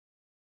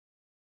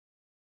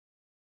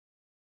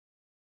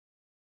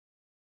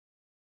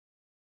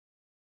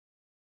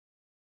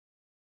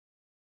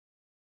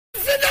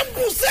Millennium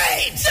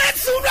Crusade.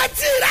 Jésù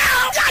retí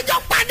rẹ̀. Jájọ́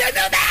pàdé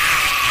níbẹ̀.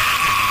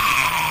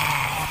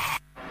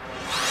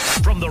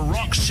 From the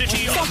rock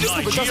city of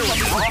Nigeria,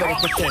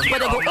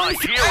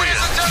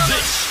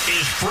 this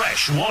is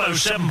Fresh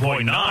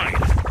 107.9.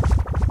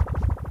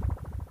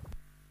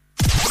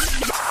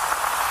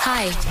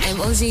 Hi, I'm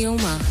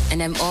Ozioma,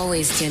 and I'm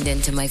always tuned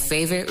into my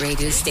favorite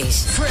radio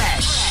station.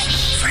 Fresh.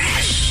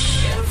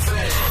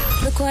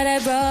 Look what I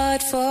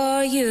brought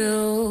for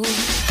you.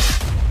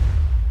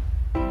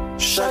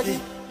 Shaggy,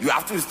 you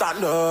have to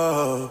stand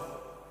up.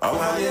 Oh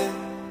my yeah.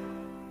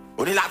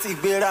 Only láti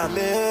gbéra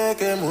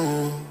make a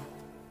move.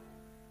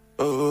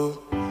 Oh,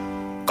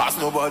 cause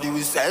nobody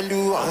will send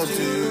you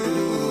until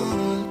you.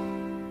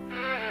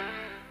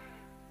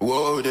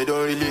 Whoa, they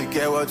don't really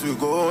care what you're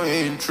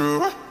going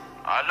through.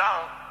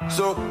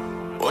 So,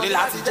 only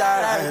láti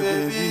jara,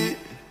 baby.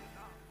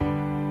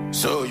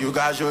 So you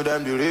gotta show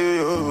them the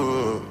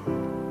real.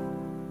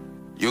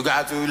 You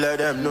got to let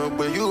them know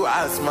when you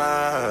are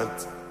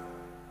smart.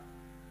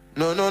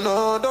 No,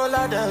 don't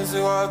let them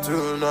see what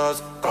you know,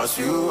 cause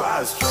you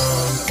are strong.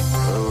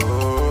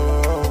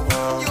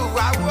 Oh, you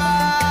are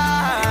wild.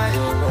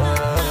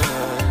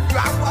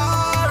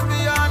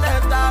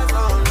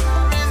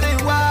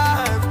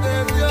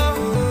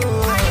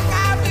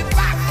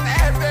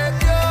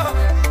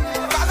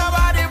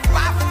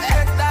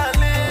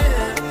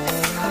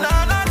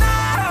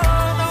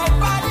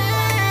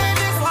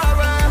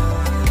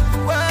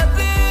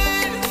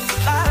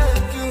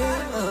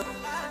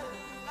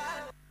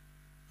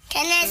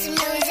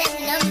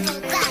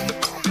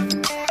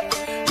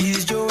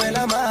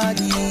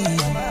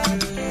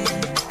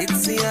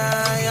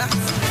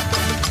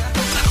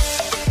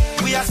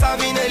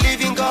 Serving a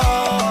living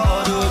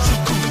God, oh,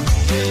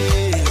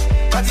 yeah.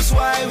 That is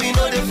why we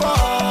know the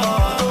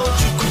fall, oh,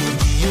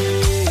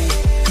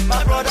 yeah.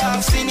 My brother,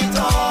 I've seen it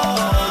all,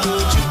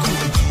 oh,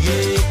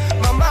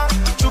 yeah. Mama,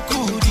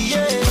 Chukudi,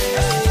 yeah.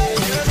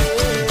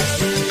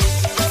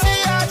 See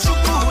ya,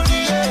 Chukudi,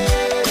 yeah.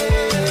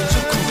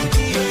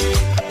 Chukudi,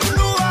 yeah.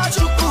 Lua,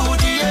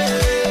 Chukudi, yeah.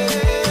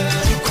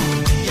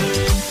 Chukudi,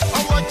 yeah.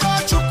 Oh, what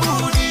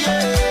Chukudi,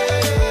 yeah.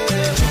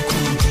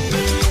 Chukudi,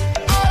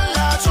 yeah.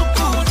 Allah,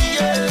 Chukudi,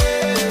 yeah.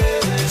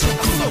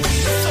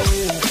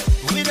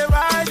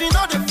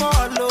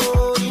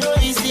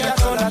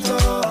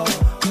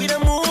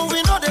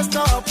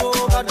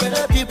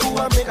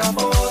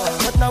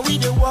 But now we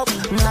dey walk,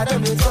 now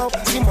them dey talk.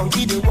 See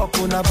monkey dey walk,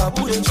 on a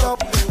babu dey chop.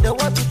 They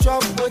want to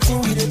chop,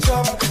 waiting we dey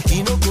chop.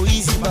 You no go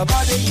easy,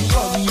 baba dey you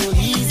come. You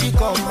easy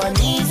come and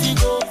easy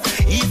go.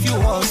 If you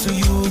want to,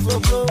 you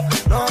go.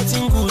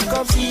 Nothing good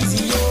comes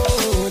easy,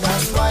 oh.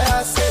 That's why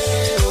I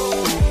say,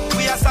 oh,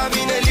 we are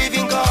serving a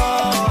living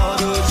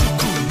God, oh,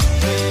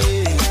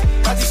 yeah.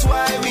 That is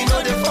why we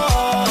know the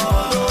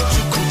fall, oh,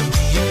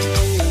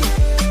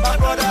 yeah. My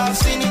brother, I've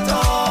seen it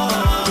all.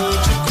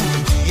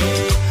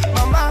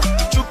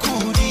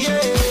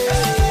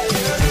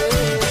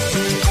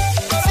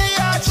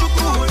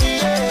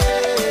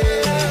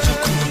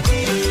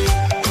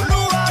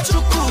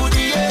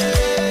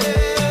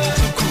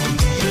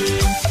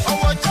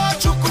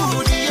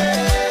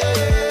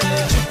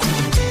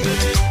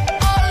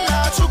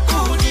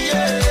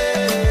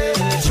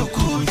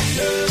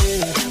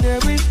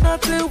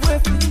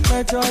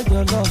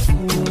 Your love, oh,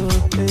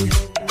 hey.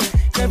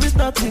 There is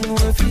nothing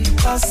worth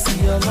it. I see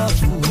your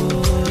love,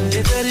 oh,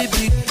 a very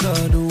big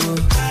God, oh,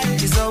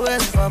 he's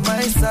always by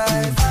my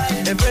side.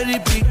 A very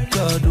big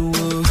God,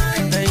 oh,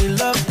 and you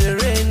love the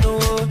rain,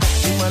 oh,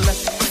 in my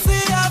life.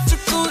 See how to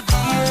good,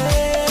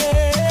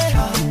 yeah.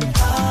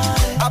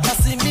 I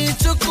pass me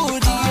to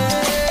good,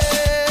 yeah.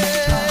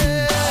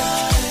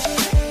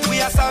 We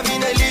are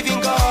serving a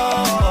living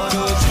God, oh,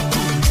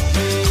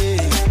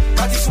 yeah.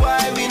 That is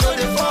why we know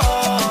the fall.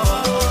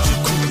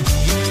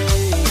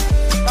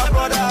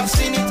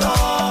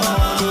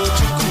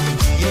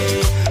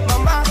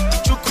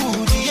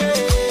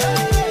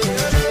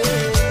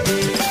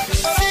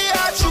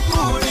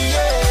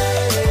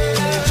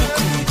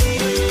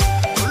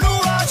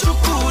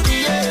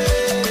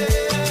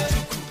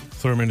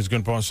 Minutes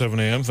gone past 7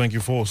 a.m. Thank you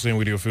for staying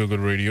with your Feel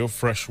Good Radio,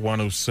 Fresh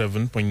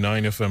 107.9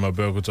 FM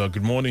Abeokuta.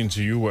 Good morning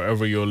to you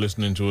wherever you're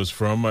listening to us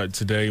from.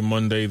 Today,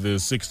 Monday, the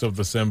 6th of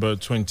December,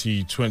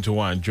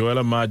 2021.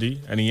 Joella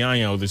Madi and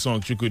Iyanya with the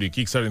song Chukudi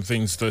kickstarting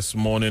things this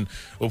morning.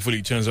 Hopefully,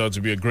 it turns out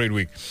to be a great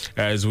week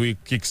as we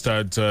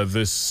kickstart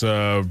this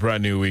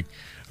brand new week.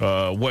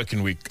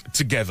 Working week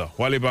together.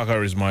 Wale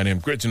Bakar is my name.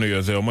 Great to know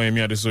you're there.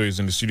 Omoyemi Adesoye is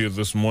in the studio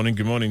this morning.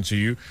 Good morning to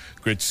you.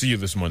 Great to see you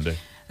this Monday.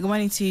 Good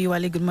morning to you,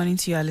 Ali. Good morning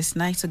to you, Alice.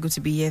 Nice, so good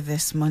to be here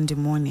this Monday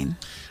morning.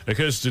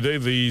 Because today,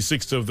 the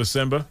 6th of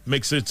December,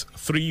 makes it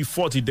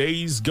 340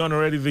 days gone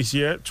already this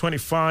year.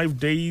 25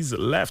 days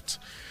left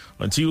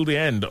until the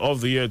end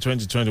of the year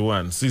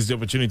 2021. Seize the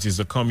opportunities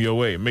that come your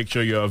way. Make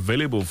sure you're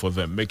available for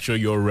them. Make sure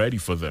you're ready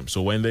for them.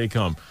 So when they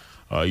come,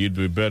 you'd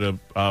be better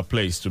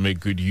placed to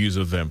make good use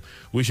of them.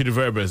 Wish you the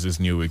very best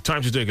this new week.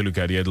 Time to take a look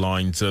at the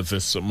headlines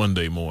this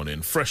Monday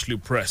morning. Freshly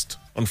pressed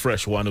on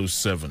Fresh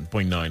 107.9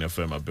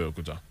 FM at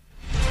Abeokuta.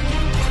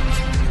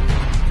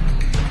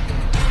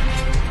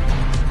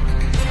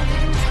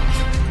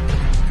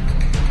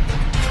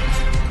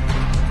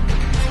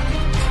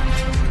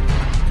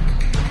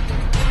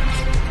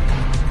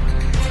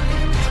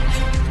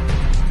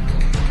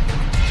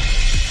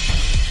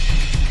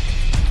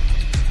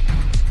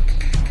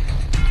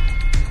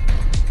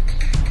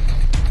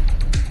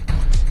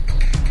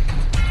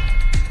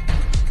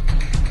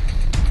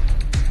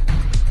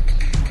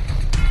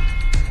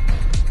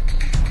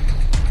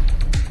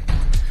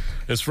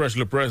 It's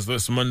Freshly Pressed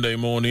this Monday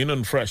morning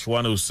on Fresh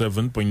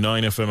 107.9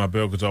 FM.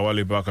 Abeokuta.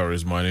 Wale Bakar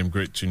is my name.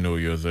 Great to know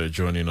you're there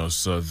joining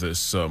us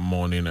this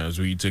morning as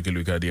we take a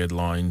look at the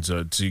headlines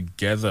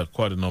together.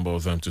 Quite a number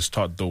of them to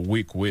start the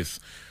week with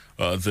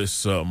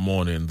this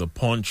morning. The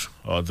Punch,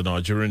 the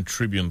Nigerian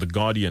Tribune, The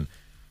Guardian.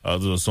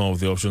 Those are some of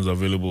the options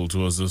available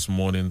to us this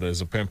morning.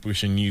 There's a pen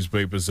pushing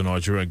newspapers, the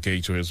Nigerian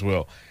Gateway, as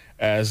well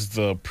as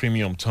the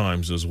Premium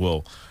Times as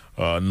well.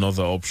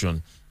 Another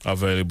option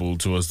available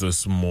to us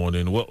this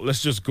morning. Well,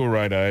 let's just go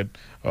right ahead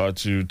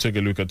to take a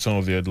look at some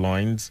of the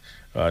headlines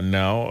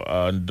now,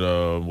 and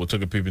we'll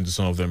take a peep into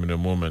some of them in a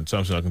moment.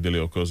 Samson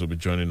Akindele, of course, will be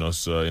joining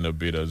us in a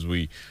bit as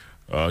we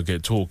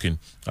get talking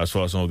as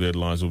far as some of the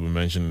headlines we'll be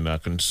mentioning are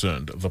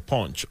concerned. The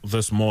Punch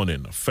this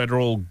morning: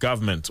 federal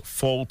government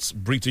faults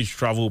British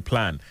travel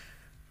plan.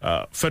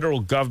 Federal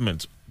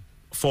government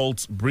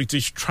faults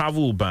British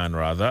travel ban,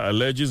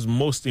 alleges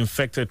most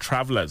infected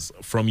travellers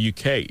from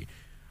UK.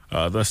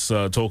 That's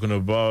talking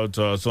about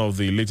some of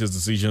the latest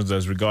decisions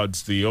as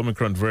regards the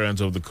Omicron variant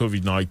of the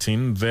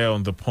COVID-19. There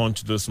on the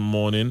Punch this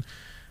morning,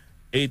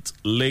 8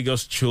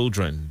 Lagos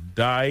children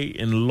die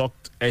in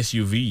locked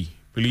SUV.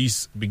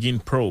 Police begin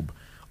probe.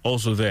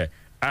 Also there,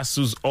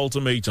 ASU's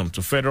ultimatum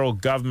to federal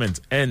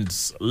government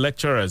ends.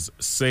 Lecturers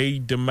say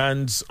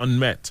demands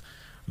unmet.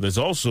 There's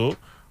also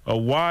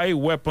why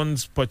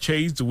weapons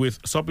purchased with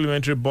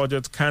supplementary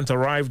budget can't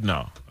arrive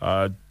now.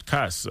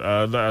 Cass,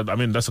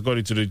 that's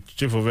according to the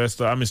Chief of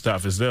Army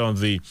Staff, is there on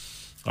the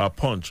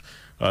Punch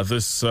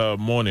this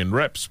morning.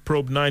 Reps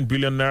probe 9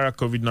 billion naira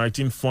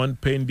COVID-19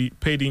 fund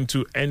paid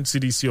into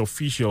NCDC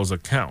officials'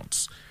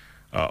 accounts.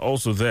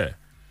 Also there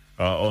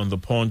on the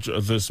Punch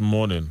this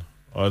morning.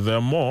 There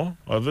are more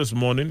this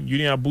morning.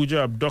 Uni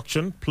Abuja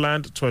abduction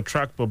planned to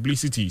attract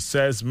publicity,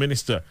 says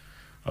Minister.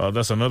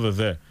 That's another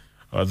there.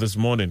 This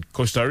morning.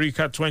 Costa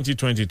Rica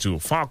 2022.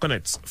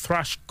 Falconets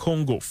thrash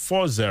Congo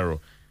 4-0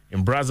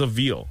 in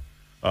Brazzaville.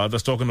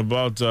 That's talking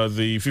about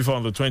the FIFA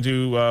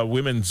Under-20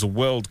 Women's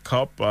World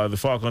Cup. The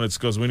Falconets,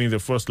 of course, winning their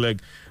first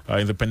leg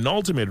in the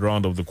penultimate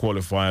round of the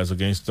qualifiers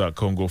against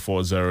Congo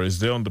 4-0. Is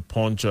there on the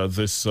Punch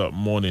this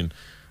morning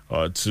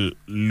to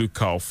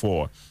look out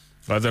for.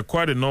 There are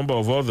quite a number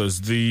of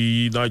others.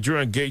 The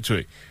Nigerian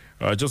Gateway,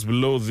 just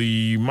below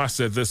the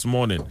masthead this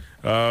morning.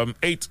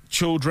 8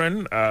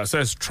 children,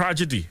 says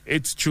tragedy.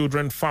 8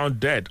 children found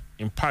dead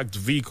in parked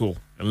vehicle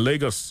in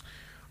Lagos.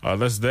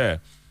 That's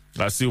there.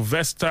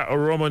 Sylvester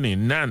Oromoni,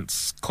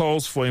 Nance,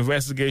 calls for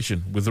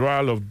investigation.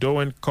 Withdrawal of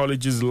Dowen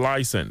College's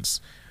license.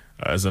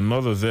 There's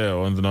another there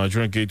on the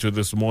Nigerian Gateway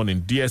this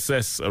morning.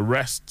 DSS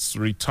arrests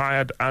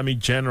retired Army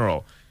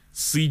General.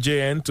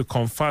 CJN to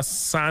confer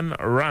SAN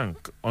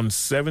rank on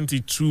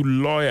 72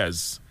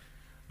 lawyers.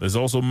 There's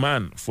also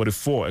man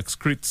 44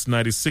 excretes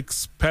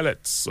 96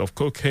 pellets of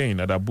cocaine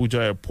at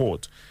Abuja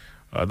Airport.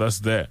 That's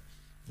there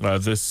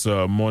this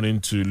morning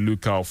to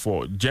look out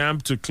for.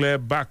 JAMB to clear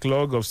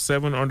backlog of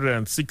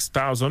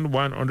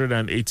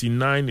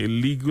 706,189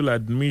 illegal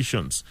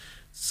admissions,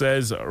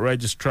 says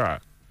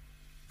registrar.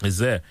 Is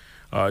there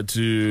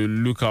to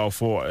look out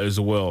for as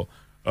well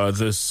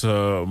this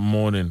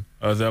morning.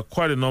 There are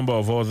quite a number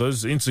of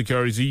others.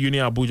 Insecurity, Uni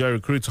Abuja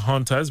recruits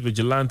hunters,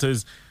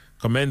 vigilantes,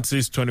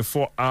 commences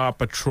 24-hour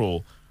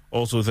patrol.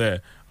 Also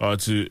there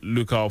to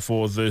look out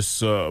for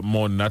this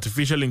morning.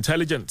 Artificial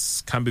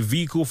intelligence can be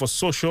vehicle for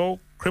social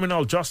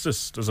criminal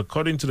justice. That's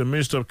according to the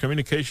Minister of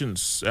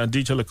Communications and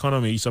Digital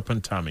Economy, Issa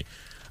Pantami.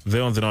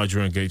 They're on the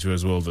Nigerian Gateway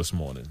as well this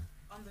morning.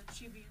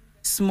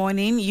 This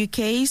morning,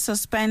 UK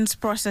suspends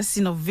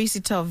processing of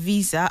visitor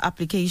visa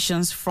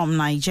applications from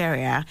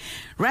Nigeria.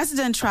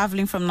 Residents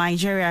traveling from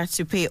Nigeria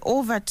to pay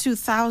over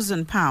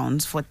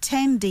 £2,000 for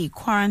 10-day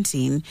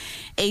quarantine.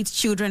 8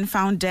 children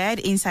found dead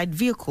inside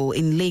vehicle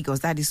in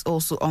Lagos. That is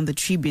also on the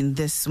Tribune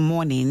this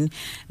morning.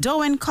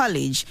 Dowen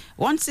College,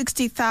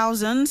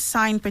 160,000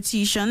 signed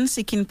petition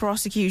seeking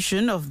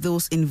prosecution of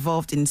those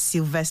involved in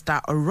Sylvester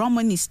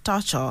Oromoni's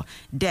torture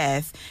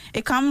death.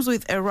 It comes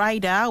with a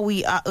rider.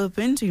 We are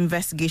open to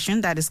investigation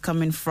that is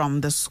coming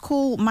from the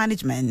school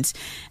management.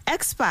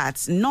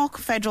 Experts knock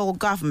federal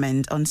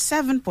government on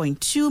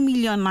 7.2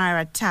 million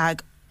naira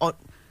tag on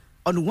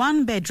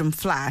one-bedroom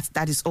flat.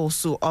 That is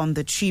also on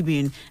the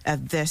Tribune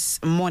this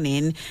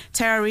morning.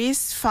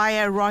 Terrorists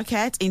fire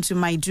rocket into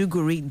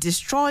Maiduguri,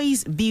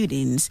 destroys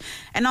buildings.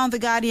 And on The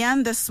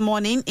Guardian this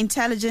morning,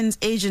 intelligence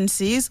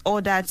agencies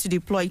ordered to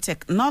deploy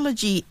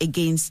technology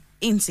against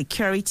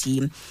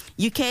insecurity.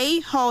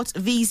 UK halt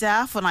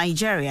visa for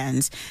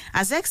Nigerians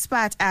as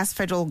expert asks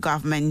federal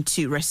government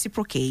to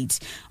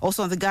reciprocate.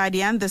 Also on The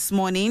Guardian this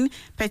morning,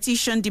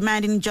 petition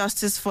demanding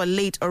justice for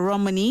late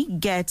Oromoni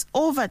gets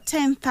over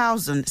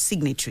 10,000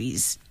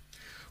 signatories.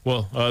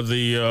 Well,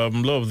 the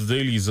lot of the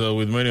dailies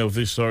with many of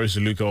these stories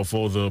to look out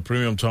for. The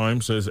Premium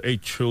Times says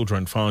 8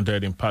 children found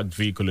dead in parked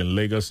vehicle in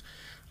Lagos.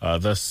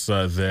 That's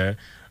there.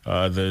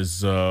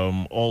 There's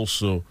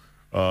also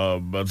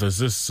but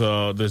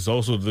there's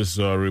also this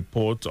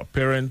report.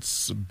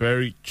 Parents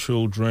bury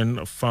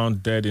children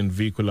found dead in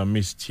vehicle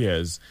amidst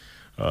tears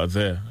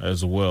there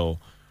as well.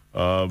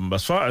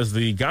 As far as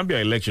the Gambia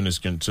election is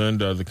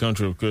concerned, the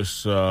country, of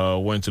course,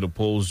 went to the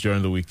polls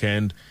during the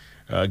weekend.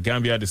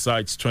 Gambia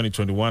decides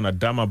 2021.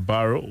 Adama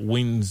Barrow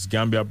wins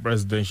Gambia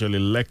presidential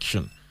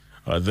election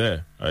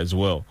there as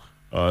well.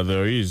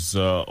 There is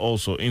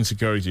also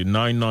insecurity.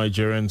 9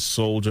 Nigerian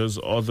soldiers,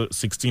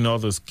 16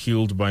 others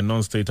killed by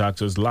non-state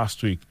actors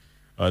last week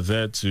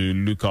there to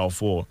look out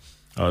for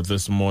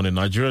this morning.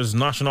 Nigeria's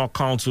National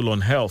Council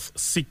on Health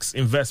seeks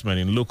investment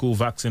in local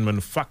vaccine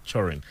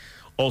manufacturing.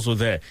 Also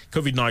there,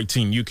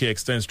 COVID-19, UK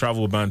extends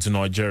travel ban to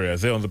Nigeria.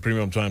 They're on the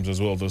Premium Times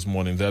as well this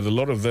morning. There's a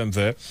lot of them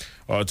there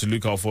to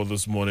look out for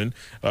this morning.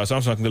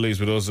 Samson Akindele is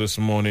with us this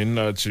morning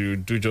to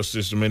do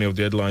justice to many of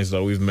the headlines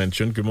that we've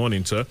mentioned. Good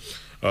morning, sir.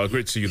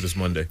 Great to see you this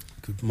Monday.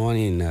 Good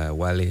morning,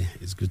 Wale.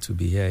 It's good to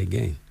be here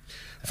again.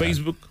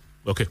 Facebook.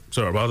 Okay,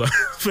 sorry about that.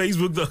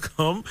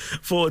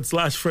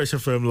 Facebook.com/Fresh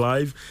FM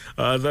Live.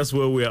 That's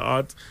where we're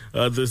at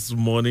this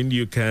morning.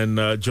 You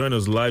can join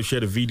us live, share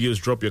the videos,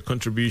 drop your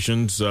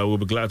contributions. We'll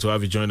be glad to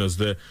have you join us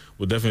there.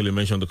 We'll definitely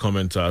mention the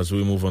comments as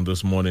we move on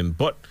this morning.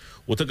 But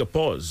we'll take a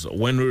pause.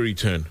 When we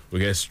return, we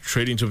get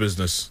straight into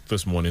business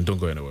this morning. Don't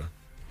go anywhere.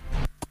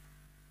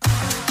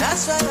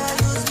 That's why I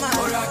use my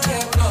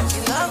Oracle Plus.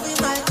 You love me,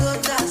 my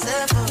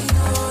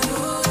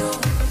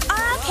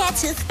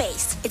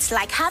toothpaste. It's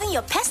like having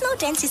your personal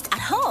dentist at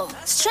home.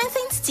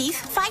 Strengthens teeth,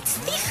 fights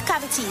teeth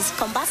cavities,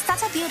 combats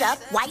tartar buildup,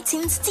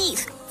 whitens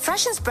teeth,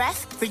 freshens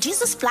breath,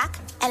 reduces plaque,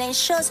 and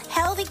ensures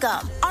healthy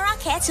gum. Oral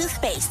Care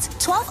Toothpaste.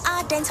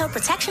 12-hour dental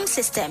protection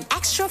system.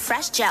 Extra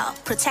fresh gel.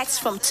 Protects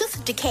from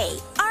tooth decay.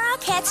 Oral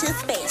Care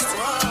Toothpaste.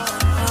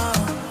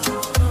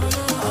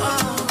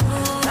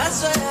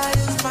 That's why I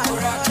use my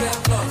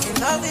Oracle Plus. You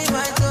love me,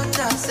 my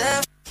total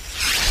self.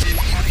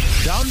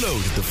 Download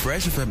the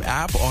Fresh FM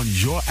app on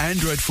your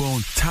Android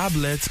phone,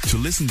 tablet to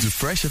listen to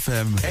Fresh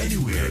FM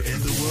anywhere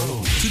in the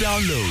world. To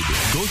download,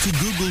 go to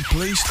Google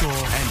Play Store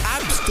and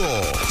App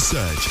Store.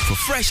 Search for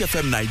Fresh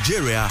FM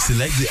Nigeria,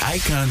 select the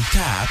icon,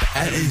 tap,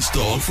 and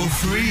install for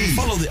free.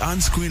 Follow the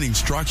on-screen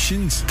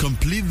instructions,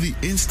 complete the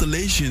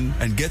installation,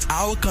 and get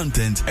our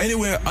content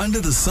anywhere under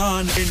the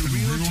sun in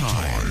real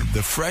time.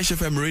 The Fresh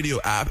FM radio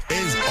app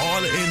is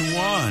all in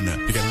one.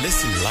 You can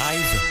listen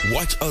live,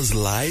 watch us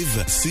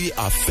live, see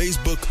our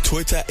Facebook,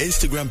 Twitter,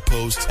 Instagram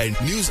posts, and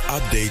news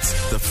updates.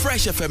 The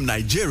Fresh FM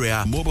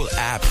Nigeria mobile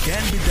app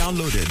can be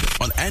downloaded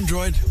on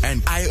Android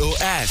and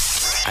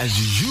iOS. As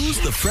you use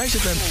the Fresh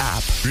FM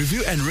app,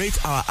 review and rate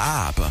our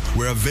app.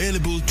 We're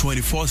available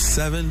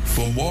 24/7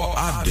 for more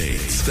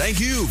updates. Thank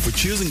you for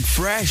choosing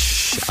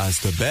Fresh as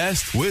the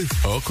best with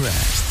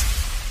Oakrest.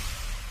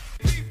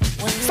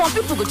 Some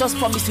people go just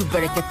promise you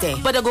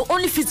berekete, but they go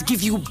only fit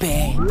give you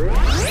bear.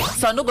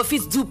 Some no go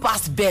fit do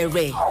past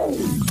bere.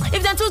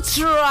 If they too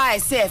try,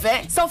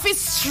 some fit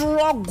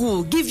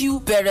struggle give you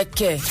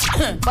bereke.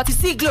 But you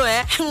see glow,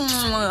 they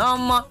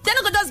no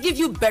go just give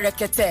you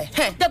berekete.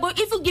 They go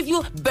even give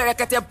you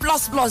berekete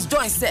plus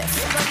join self.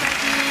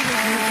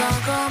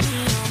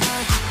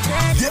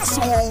 Yes,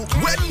 so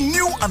when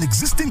new and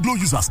existing Glow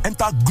users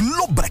enter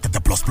Glow Berekete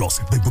Plus,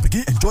 they will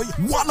begin enjoy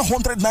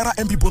 100 Naira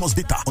MB bonus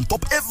data on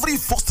top every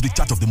first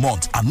recharge of the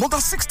month, another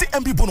 60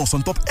 MB bonus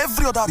on top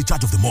every other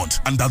recharge of the month,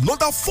 and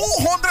another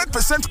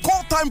 400%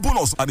 call time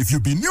bonus. And if you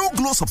be new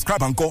Glow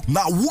subscriber encore,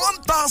 now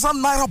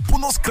 1,000 Naira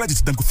bonus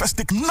credits them go first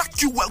take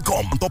knock you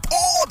welcome on top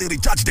all the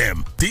recharge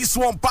them. This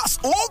one pass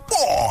all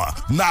four.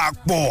 Knock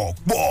four.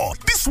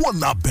 This one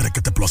now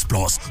Berekete Plus.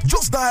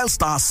 Just dial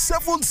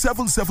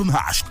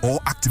 *777# or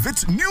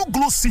activate new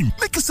Glow SIM.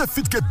 Make yourself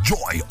fit get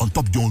joy on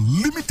top your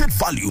unlimited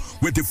value.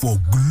 Waiting for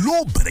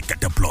Glow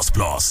Berekete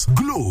Plus.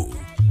 Glow,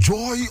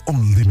 joy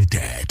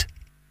unlimited.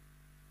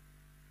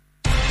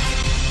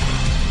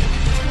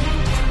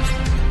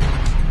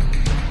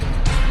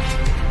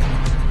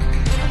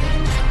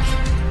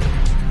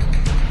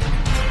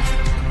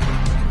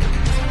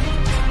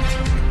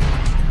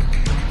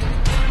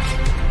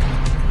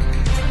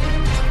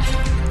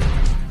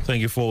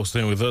 Thank you for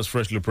staying with us.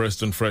 Freshly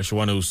pressed and fresh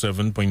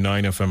 107.9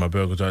 FM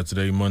Abeokuta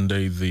today,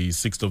 Monday, the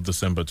 6th of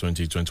December,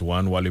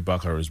 2021. Wale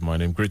Bakar is my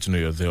name. Great to know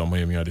you're there.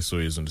 Omoyemi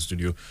Adesoye is in the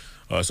studio.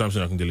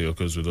 Samson Akindele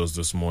is with us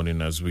this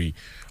morning as we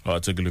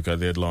take a look at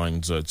the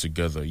headlines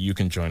together. You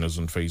can join us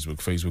on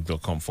Facebook,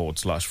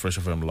 facebook.com/Fresh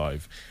FM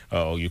Live,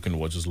 or you can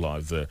watch us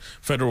live there.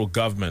 Federal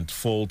government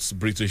faults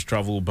British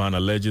travel ban,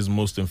 alleges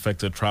most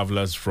infected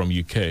travelers from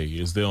UK.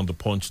 Is there on the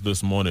Punch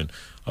this morning?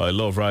 A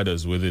lot of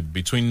riders with it.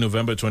 Between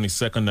November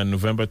 22nd and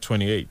November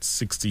 28th,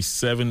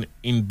 67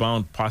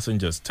 inbound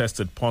passengers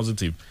tested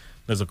positive.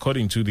 That's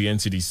according to the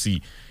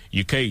NCDC.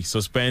 UK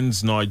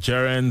suspends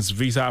Nigerians'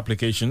 visa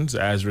applications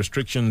as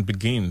restriction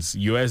begins.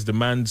 US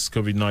demands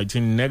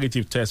COVID-19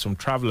 negative tests from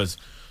travelers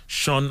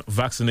shun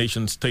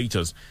vaccination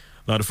status.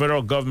 Now, the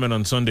federal government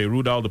on Sunday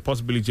ruled out the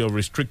possibility of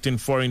restricting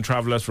foreign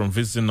travelers from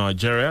visiting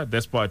Nigeria,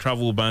 despite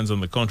travel bans on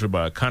the country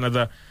by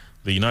Canada,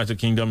 the United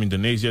Kingdom,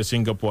 Indonesia,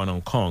 Singapore, and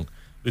Hong Kong.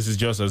 This is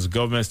just as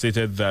government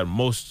stated that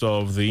most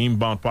of the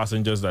inbound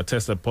passengers that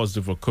tested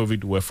positive for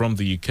COVID were from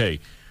the UK.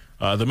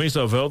 The Minister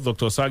of Health,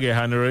 Dr. Sage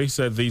Hanere,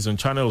 said this on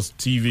Channels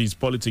TV's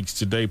Politics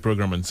Today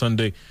program on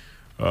Sunday.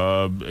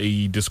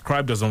 He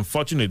described as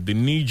unfortunate the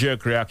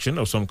knee-jerk reaction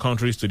of some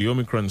countries to the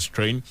Omicron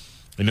strain.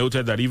 He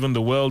noted that even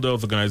the World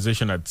Health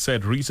Organization had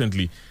said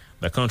recently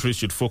that countries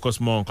should focus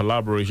more on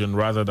collaboration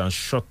rather than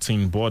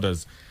shutting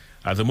borders.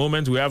 At the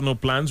moment, we have no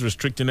plans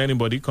restricting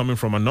anybody coming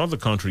from another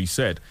country, he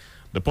said.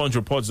 The Punch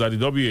reports that the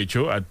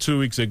WHO had 2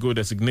 weeks ago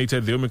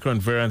designated the Omicron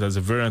variant as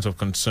a variant of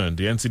concern.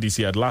 The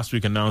NCDC had last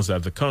week announced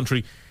that the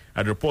country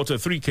had reported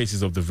 3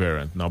 cases of the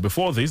variant. Now,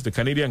 before this, the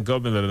Canadian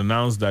government had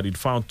announced that it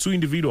found 2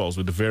 individuals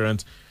with the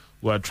variant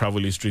who had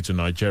travel history to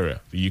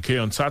Nigeria. The UK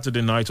on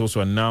Saturday night also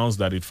announced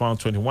that it found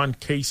 21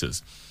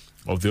 cases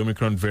of the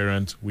Omicron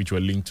variant which were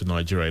linked to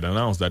Nigeria. It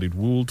announced that it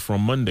would,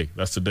 from Monday,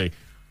 that's today,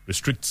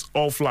 restricts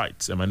all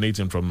flights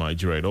emanating from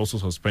Nigeria. It also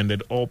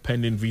suspended all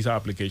pending visa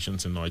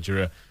applications in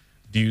Nigeria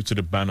due to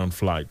the ban on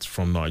flights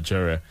from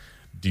Nigeria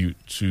due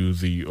to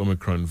the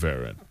Omicron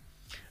variant.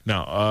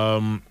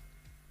 Now,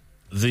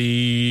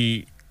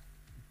 the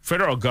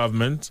federal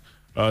government,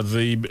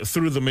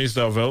 through the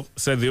Minister of Health,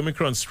 said the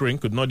Omicron strain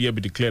could not yet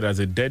be declared as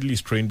a deadly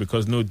strain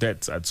because no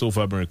deaths had so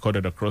far been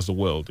recorded across the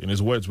world. In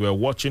his words, we are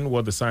watching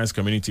what the science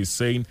community is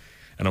saying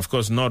and, of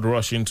course, not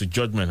rushing to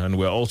judgment. And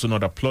we're also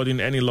not applauding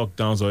any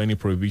lockdowns or any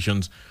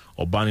prohibitions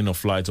or banning of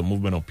flights or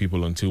movement of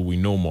people until we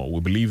know more. We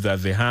believe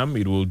that the harm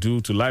it will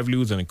do to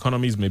livelihoods and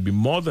economies may be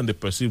more than the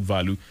perceived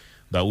value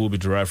that will be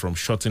derived from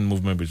shutting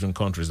movement between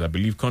countries. I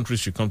believe countries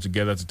should come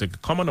together to take a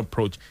common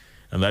approach,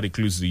 and that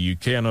includes the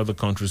UK and other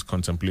countries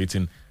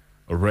contemplating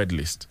a red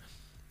list.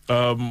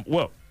 You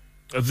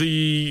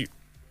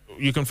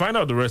can find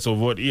out the rest of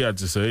what he had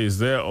to say is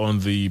there on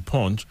the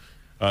Punch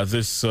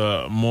this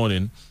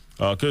morning.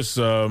 Because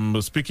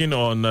speaking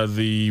on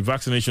the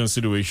vaccination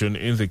situation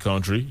in the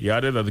country, he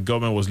added that the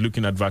government was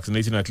looking at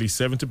vaccinating at least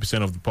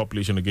 70% of the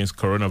population against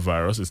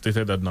coronavirus. He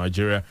stated that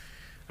Nigeria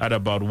had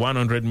about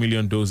 100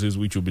 million doses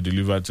which will be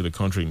delivered to the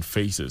country in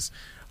phases.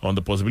 On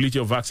the possibility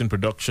of vaccine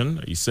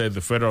production, he said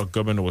the federal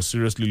government was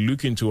seriously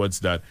looking towards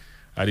that,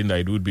 adding that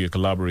it would be a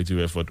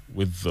collaborative effort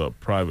with the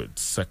private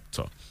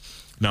sector.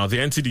 Now, the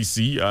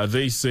NCDC,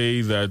 they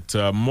say that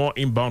more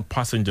inbound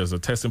passengers are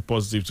testing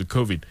positive to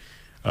COVID.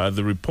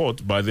 The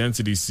report by the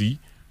NCDC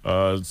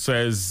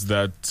says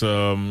that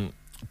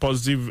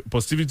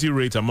positivity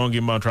rate among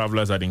inbound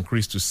travelers had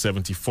increased to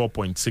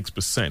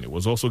 74.6%. It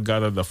was also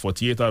gathered that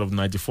 48 out of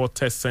 94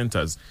 test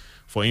centers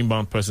for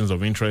inbound persons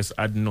of interest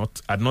had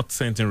not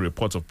sent in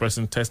reports of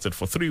persons tested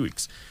for 3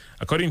 weeks.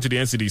 According to the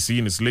NCDC,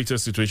 in its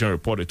latest situation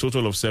report, a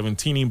total of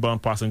 17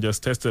 inbound passengers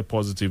tested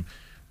positive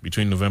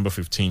between November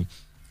 15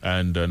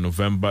 and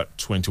November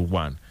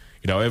 21.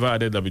 It, however,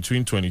 added that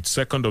between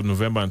 22nd of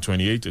November and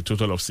 28, a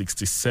total of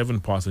 67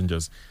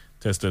 passengers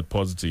tested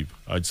positive,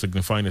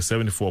 signifying a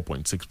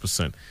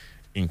 74.6%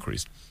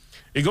 increase.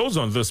 It goes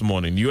on this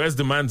morning. U.S.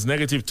 demands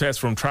negative tests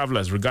from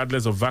travelers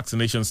regardless of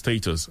vaccination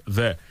status.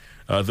 There,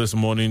 this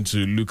morning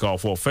to look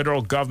out for.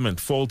 Federal government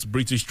faults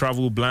British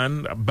travel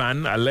ban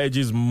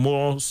alleges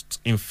most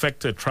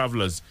infected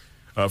travelers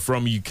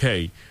from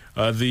UK.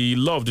 The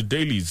Law of the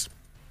Dailies,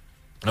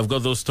 I've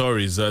got those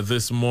stories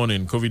this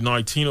morning.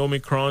 COVID-19,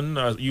 Omicron,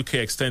 UK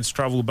extends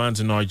travel ban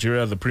to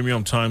Nigeria. The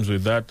Premium Times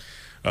with that.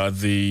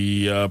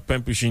 The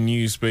pen pushing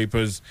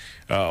newspapers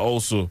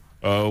also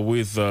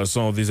with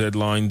some of these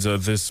headlines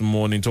this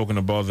morning talking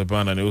about the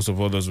ban and also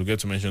others. We'll get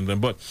to mention them.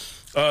 But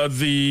I've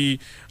heard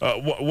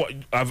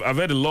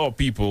a lot of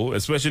people,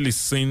 especially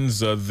since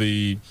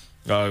the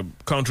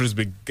countries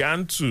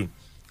began to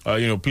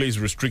place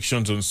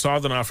restrictions on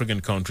southern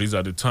African countries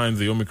at the time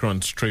the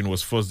Omicron strain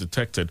was first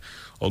detected.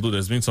 Although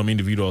there's been some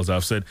individuals that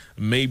have said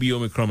maybe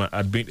Omicron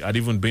had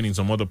even been in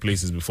some other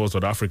places before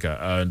South Africa,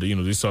 and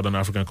these southern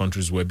African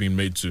countries were being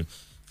made to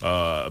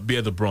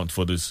bear the brunt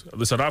for this.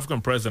 The South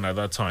African president at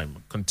that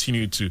time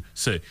continued to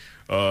say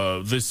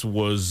this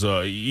was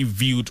he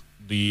viewed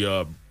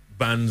the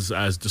bans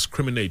as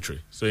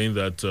discriminatory, saying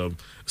that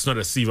it's not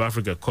as if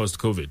Africa caused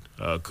COVID.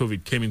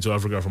 COVID came into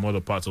Africa from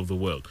other parts of the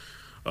world.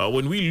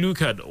 When we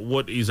look at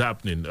what is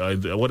happening,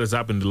 what has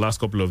happened the last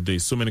couple of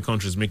days, so many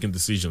countries making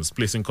decisions,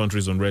 placing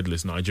countries on red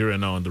list, Nigeria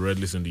now on the red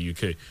list in the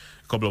UK, a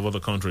couple of other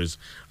countries,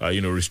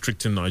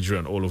 restricting Nigeria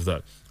and all of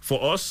that.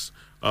 For us,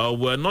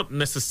 we're not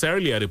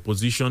necessarily at a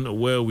position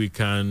where we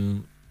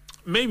can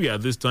maybe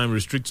at this time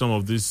restrict some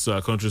of these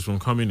countries from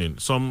coming in.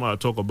 Some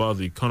talk about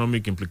the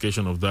economic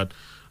implication of that,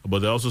 but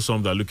there are also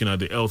some that are looking at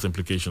the health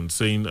implications,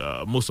 saying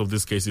most of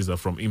these cases are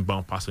from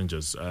inbound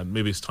passengers. And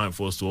maybe it's time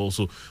for us to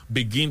also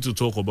begin to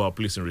talk about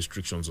placing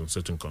restrictions on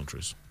certain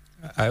countries.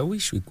 I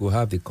wish we could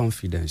have the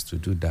confidence to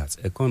do that,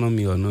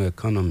 economy or no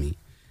economy.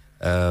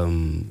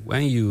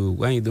 When you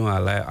don't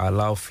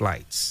allow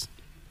flights,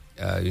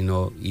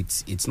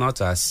 it's not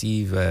as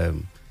if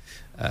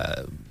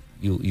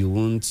you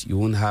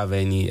won't have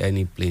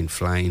any plane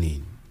flying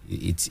in.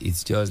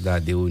 It's just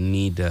that they will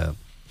need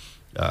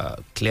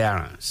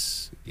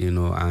clearance,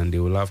 and they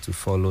will have to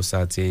follow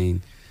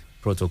certain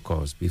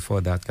protocols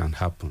before that can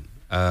happen.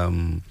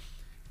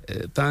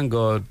 Thank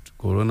God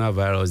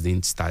coronavirus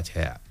didn't start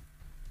here.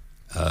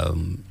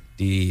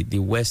 The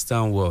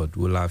Western world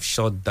will have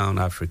shut down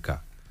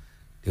Africa.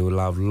 They will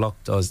have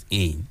locked us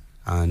in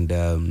and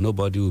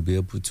nobody will be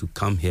able to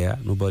come here.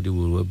 Nobody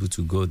will be able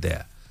to go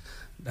there.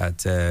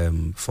 That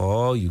for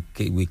all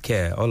we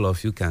care, all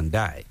of you can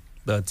die.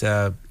 But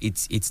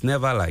it's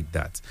never like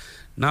that.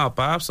 Now,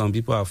 perhaps some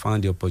people have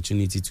found the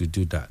opportunity to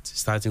do that,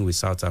 starting with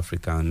South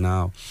Africa and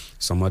now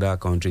some other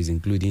countries,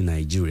 including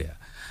Nigeria.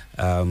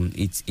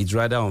 It's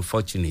rather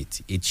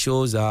unfortunate. It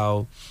shows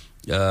how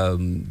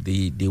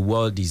the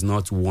world is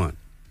not one.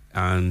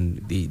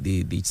 And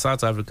the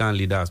South African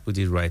leader has put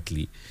it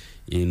rightly,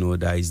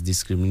 that is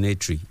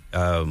discriminatory.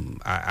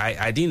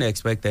 I didn't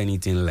expect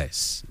anything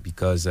less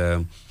because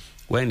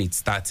when it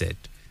started,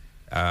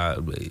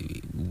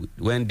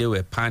 when they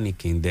were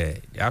panicking there,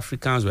 the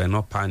Africans were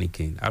not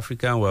panicking.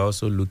 Africans were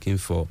also looking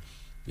for,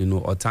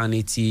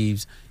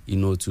 alternatives,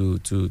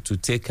 to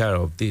take care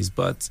of this.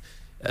 But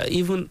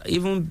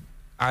even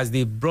as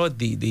they brought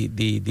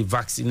the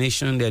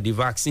vaccination there, the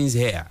vaccines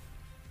here,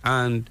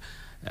 and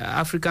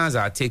Africans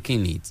are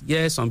taking it.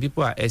 Yes, some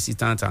people are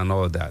hesitant and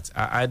all that.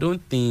 I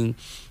don't think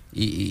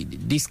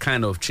this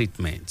kind of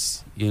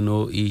treatment,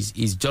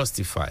 is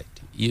justified.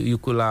 You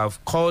could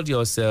have called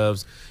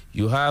yourselves.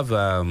 You have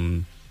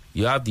the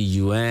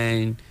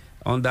UN.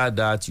 Under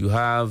that, you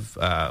have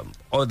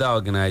other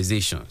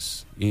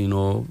organizations,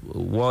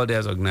 World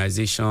Health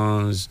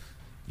Organizations,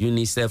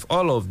 UNICEF,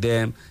 all of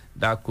them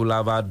that could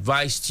have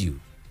advised you,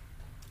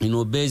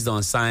 based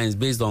on science,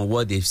 based on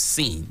what they've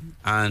seen,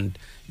 and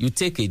you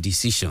take a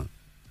decision.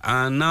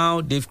 And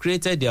now they've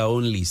created their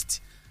own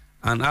list,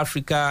 and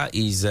Africa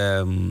is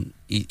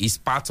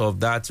part of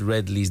that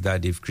red list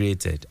that they've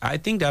created. I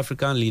think the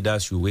African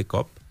leaders should wake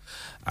up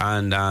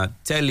and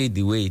tell it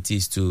the way it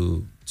is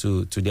to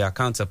their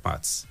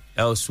counterparts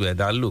elsewhere,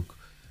 that look,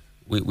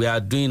 we are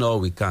doing all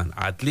we can.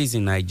 At least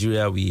in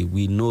Nigeria,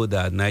 we know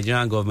that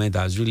Nigerian government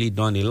has really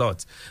done a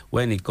lot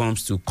when it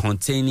comes to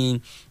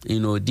containing,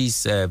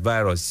 this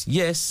virus.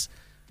 Yes,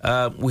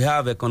 we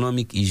have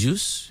economic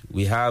issues.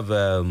 We have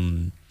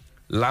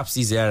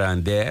lapses here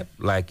and there,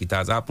 like it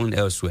has happened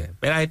elsewhere.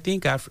 But I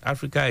think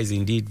Africa is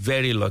indeed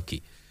very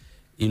lucky,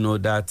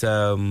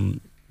 that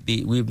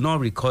we've not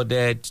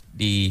recorded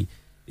the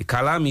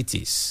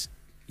calamities,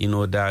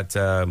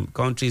 that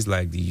countries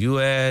like the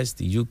US,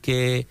 the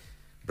UK,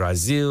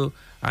 Brazil,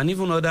 and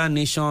even other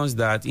nations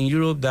that in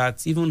Europe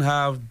that even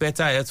have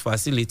better health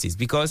facilities.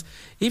 Because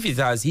if it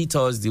has hit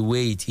us the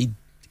way it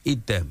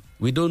hit them,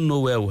 we don't know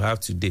where we have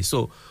today.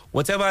 So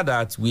whatever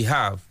that we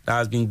have that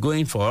has been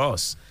going for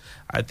us,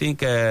 I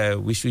think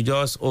we should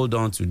just hold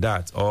on to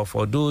that. Or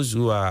for those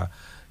who are,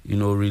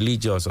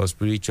 religious or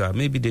spiritual,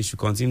 maybe they should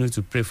continue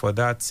to pray for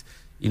that,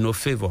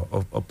 favor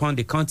upon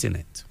the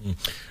continent.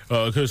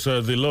 Because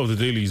the lot of the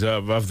dailies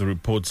have the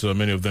reports,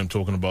 many of them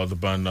talking about the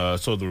ban. I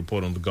saw the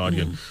report on The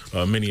Guardian,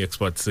 many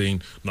experts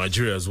saying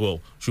Nigeria as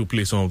well should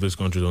place some of these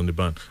countries on the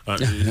ban.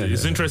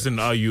 It's interesting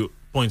how you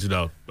pointed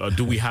out,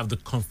 do we have the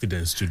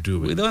confidence to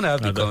do it? We don't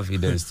have the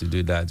confidence to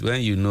do that.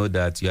 When you know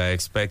that you are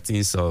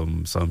expecting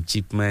some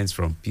shipments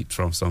from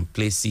some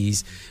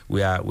places,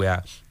 we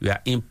are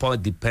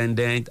import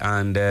dependent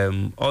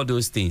and all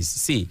those things.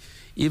 See,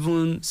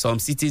 even some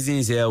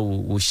citizens here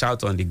will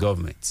shout on the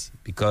government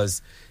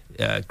because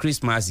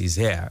Christmas is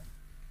here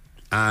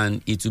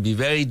and it will be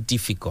very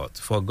difficult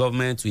for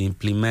government to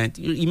implement.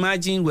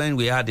 Imagine when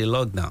we had a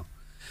lockdown.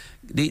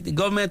 The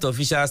government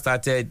officials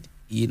started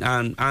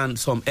and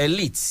some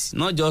elites,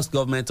 not just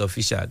government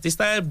officials, they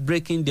started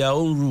breaking their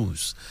own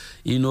rules,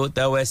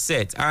 that were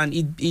set. And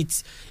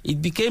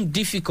it became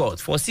difficult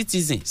for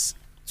citizens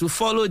to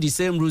follow the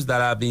same rules that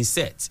have been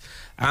set.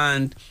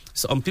 And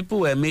some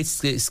people were made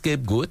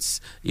scapegoats.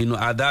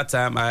 At that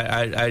time,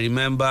 I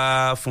remember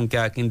Funke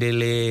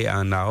Akindele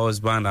and her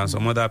husband and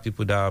some other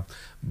people that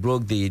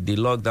broke the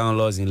lockdown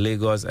laws in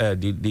Lagos,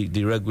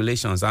 the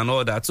regulations and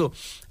all that. So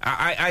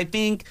I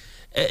think,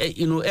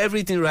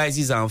 everything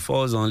rises and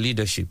falls on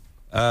leadership.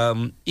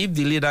 If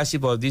the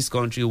leadership of this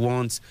country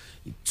wants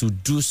to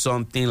do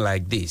something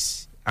like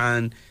this,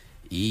 and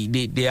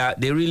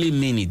they really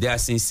mean it, they are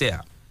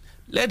sincere,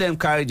 let them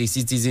carry the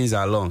citizens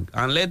along,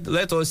 and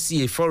let us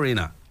see a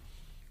foreigner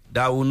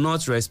that will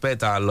not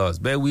respect our laws.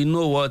 But we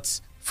know what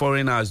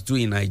foreigners do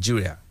in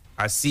Nigeria,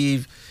 as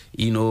if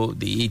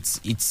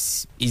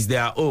it's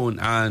their own,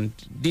 and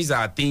these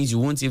are things you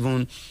won't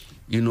even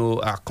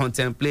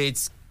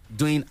contemplate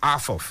doing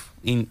half of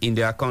in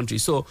their country.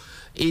 So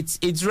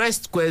it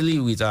rests squarely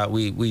with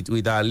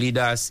our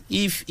leaders.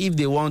 If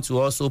they want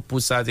to also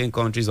put certain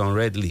countries on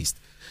red list,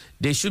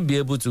 they should be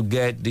able to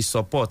get the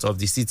support of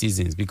the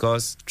citizens,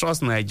 because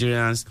trust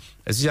Nigerians,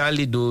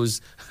 especially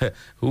those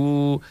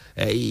who,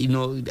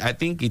 I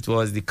think it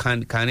was the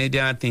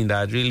Canadian thing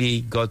that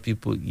really got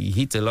people,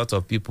 hit a lot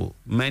of people.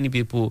 Many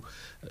people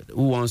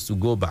who wants to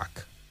go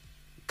back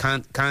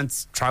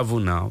can't travel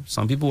now.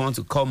 Some people want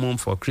to come home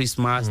for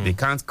Christmas. They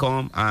can't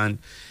come, and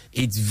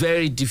it's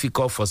very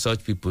difficult for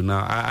such people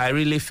now. I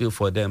really feel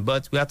for them.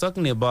 But we are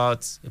talking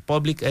about a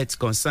public health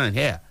concern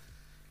here.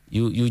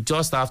 You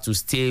just have to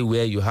stay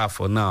where you are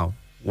for now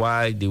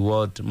while the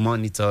world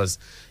monitors,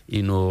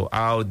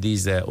 how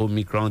this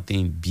Omicron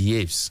thing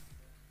behaves.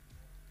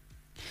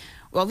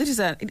 Well, this is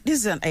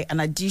an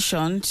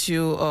addition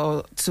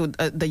to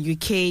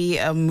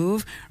the UK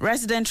move.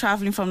 Resident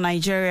traveling from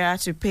Nigeria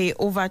to pay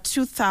over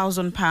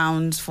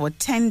 £2,000 for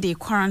 10-day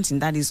quarantine.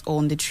 That is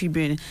on the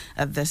Tribune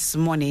this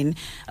morning.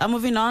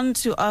 Moving on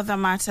to other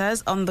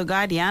matters, on The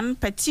Guardian,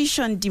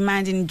 petition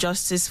demanding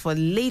justice for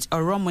late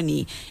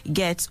Oromoni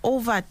gets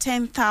over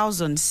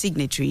 10,000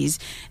 signatories.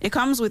 It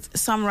comes with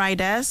some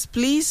riders.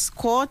 Please,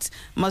 court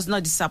must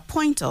not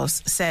disappoint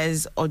us,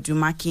 says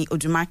Odumaki.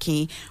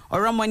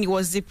 Oromoni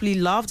was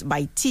deeply loved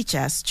by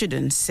teachers,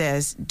 students,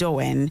 says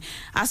Dowen.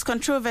 As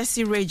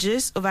controversy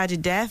rages over the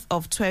death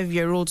of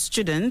 12-year-old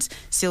student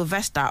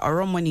Sylvester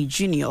Oromoni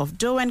Jr. of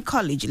Dowen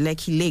College,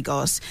 Lekki,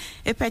 Lagos,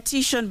 a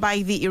petition by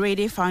the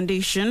Irede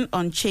Foundation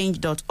on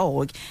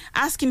change.org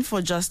asking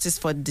for justice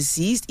for the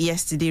deceased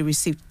yesterday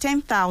received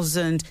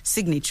 10,000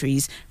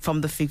 signatories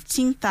from the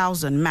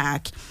 15,000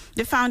 mark.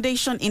 The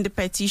foundation in the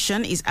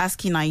petition is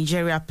asking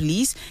Nigeria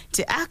police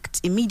to act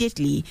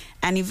immediately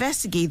and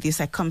investigate the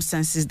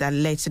circumstances that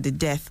led to the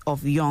death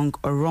of young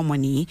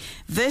Oromoni.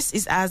 This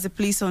is as the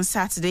police on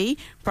Saturday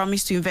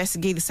promised to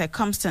investigate the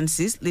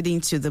circumstances leading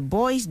to the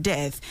boy's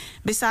death.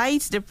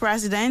 Besides, the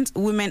president,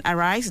 Women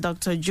Arise,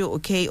 Dr. Joe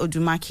Oke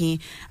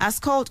Odumaki, has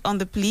called on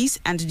the police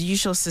and the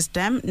judicial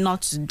system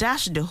not to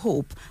dash the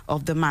hope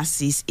of the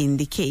masses in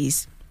the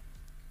case.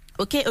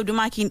 Oke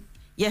Odumaki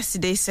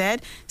yesterday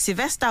said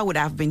Sylvester would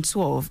have been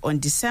 12 on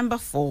December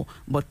 4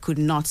 but could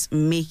not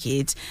make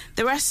it.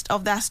 The rest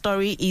of that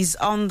story is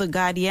on The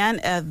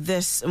Guardian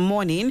this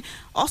morning.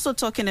 Also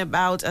talking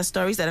about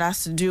stories that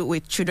has to do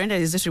with children. There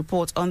is this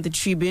report on the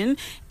Tribune.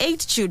 8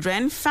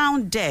 children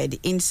found dead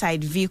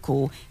inside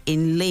vehicle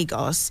in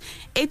Lagos.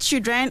 8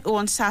 children who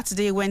on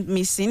Saturday went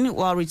missing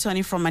while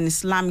returning from an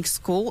Islamic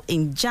school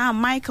in Jan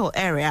Michael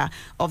area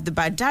of the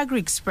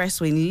Badagry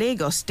Expressway in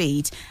Lagos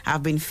State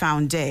have been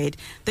found dead.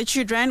 The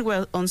children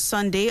were on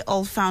Sunday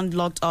all found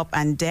locked up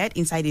and dead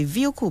inside a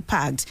vehicle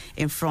parked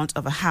in front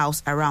of a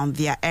house around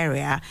their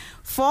area.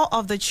 4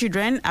 of the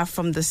children are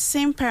from the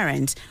same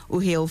parents who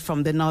hail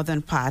from the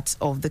northern parts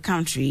of the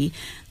country.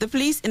 The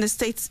police in the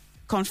state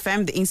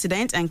confirmed the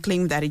incident and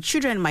claimed that the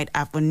children might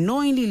have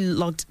unknowingly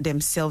locked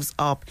themselves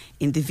up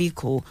in the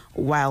vehicle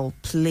while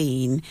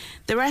playing.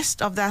 The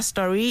rest of that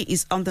story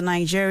is on the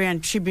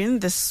Nigerian Tribune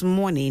this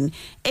morning.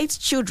 8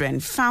 children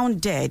found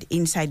dead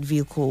inside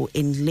vehicle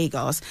in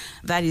Lagos.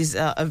 That is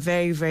a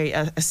very, very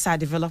sad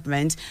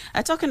development.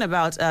 Talking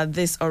about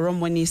this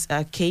Oromoni's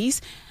case,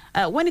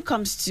 when it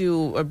comes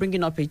to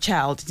bringing up a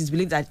child, it is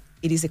believed that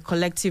it is a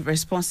collective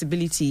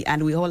responsibility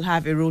and we all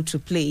have a role to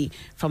play,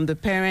 from the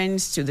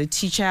parents to the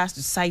teachers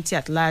to society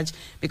at large,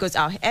 because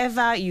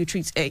however you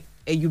treat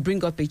you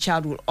bring up a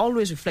child will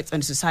always reflect on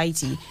the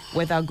society,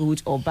 whether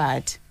good or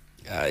bad.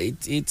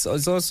 It's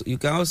also, you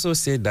can also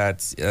say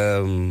that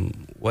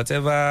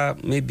whatever,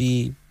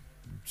 maybe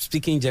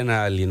speaking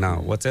generally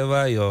now,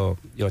 whatever your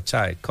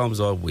child comes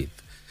up with,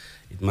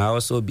 it might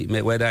also be,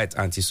 whether it's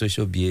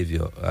antisocial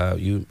behavior,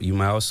 you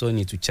might also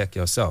need to check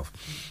yourself.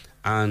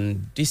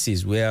 And this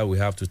is where we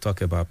have to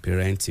talk about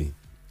parenting.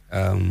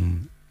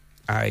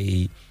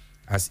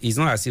 It's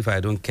not as if I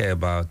don't care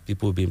about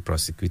people being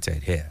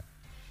prosecuted here,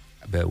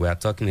 but we are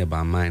talking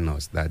about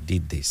minors that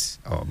did this.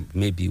 Or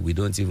maybe we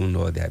don't even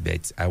know their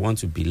bets. I want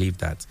to believe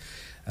that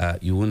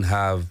you won't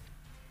have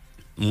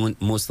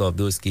most of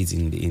those kids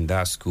in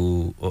that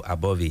school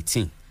above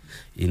 18.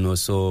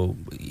 So,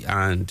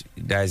 and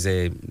there's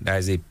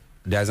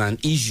an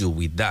issue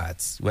with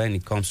that when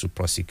it comes to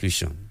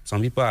prosecution.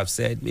 Some people have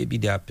said maybe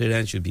their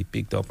parents should be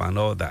picked up and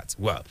all that.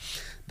 Well,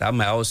 that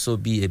might also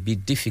be a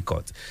bit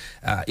difficult.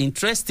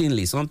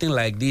 Interestingly, something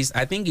like this,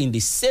 I think in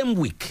the same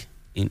week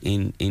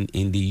in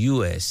the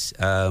U.S.,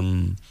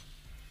 3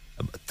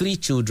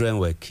 children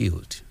were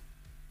killed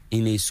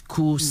in a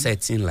school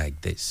setting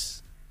like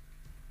this.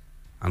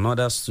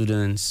 Another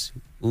student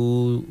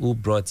who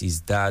brought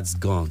his dad's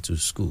gun to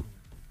school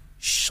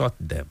shot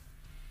them.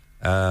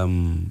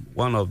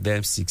 One of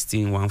them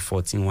 16, one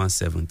 14, one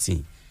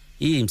 17.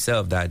 He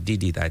himself that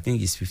did it, I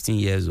think he's 15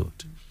 years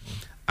old.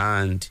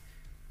 And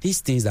these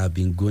things have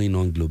been going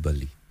on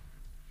globally.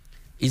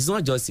 It's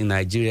not just in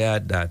Nigeria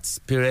that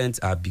parents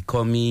are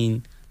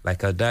becoming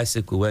like a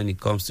bicycle when it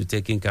comes to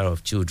taking care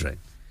of children.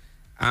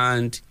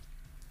 And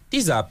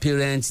these are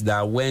parents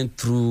that went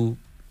through,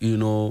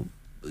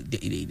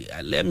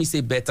 let me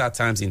say better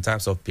times in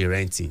terms of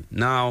parenting.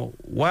 Now,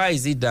 why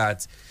is it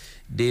that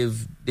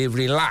they've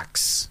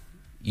relaxed?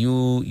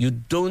 You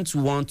don't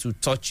want to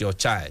touch your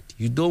child.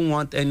 You don't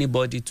want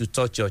anybody to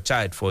touch your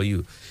child for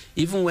you.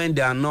 Even when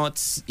they are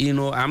not,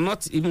 I'm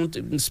not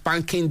even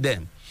spanking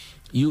them.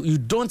 You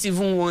don't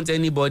even want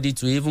anybody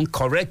to even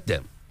correct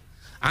them.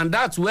 And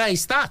that's where it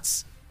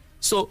starts.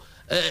 So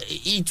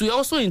it will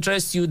also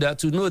interest you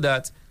to know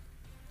that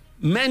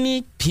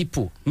many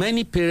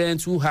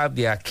parents who have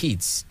their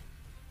kids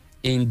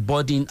in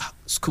boarding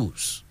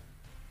schools,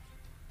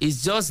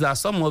 it's just that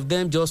some of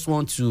them just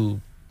want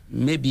to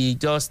maybe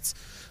just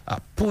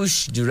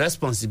push the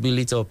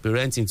responsibility of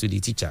parenting to the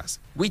teachers,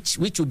 which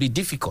will be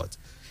difficult.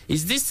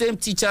 It's these same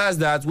teachers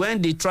that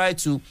when they try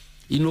to,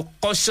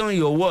 caution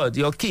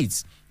your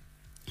kids,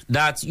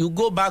 that you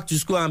go back to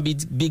school and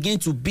begin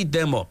to beat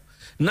them up.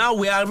 Now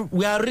we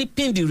are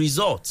reaping the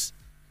results,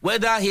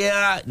 whether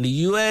here in the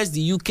US,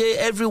 the UK,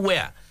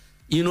 everywhere.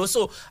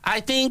 So I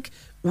think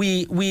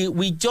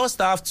we just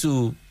have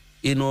to,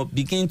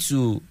 begin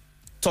to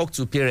talk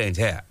to parents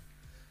here.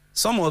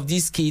 Some of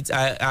these kids,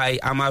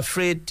 I'm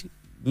afraid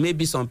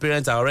maybe some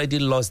parents have already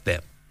lost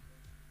them,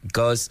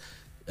 because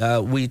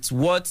with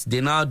what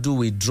they now do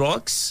with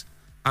drugs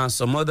and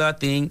some other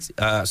things,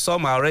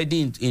 some are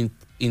already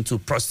into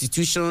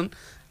prostitution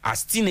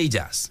as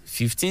teenagers.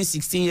 15,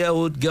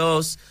 16-year-old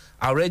girls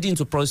are already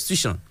into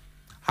prostitution.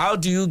 How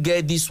do you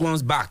get these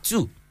ones back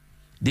too?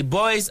 The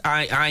boys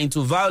are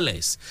into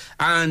violence.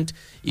 And,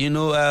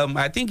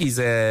 I think it's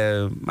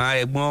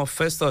my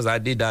Festus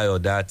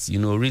Adedayo that,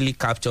 really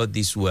captured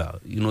this well.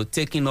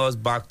 Taking us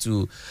back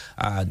to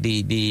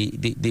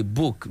the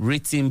book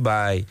written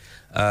by,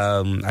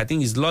 I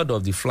think it's Lord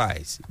of the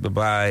Flies,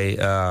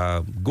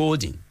 by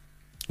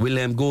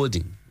William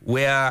Golding,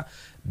 where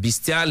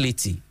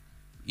bestiality,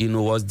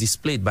 was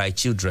displayed by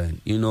children.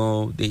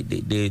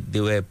 They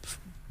were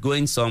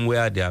going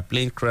somewhere, their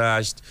plane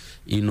crashed,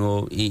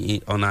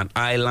 on an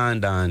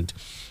island, and,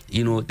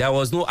 there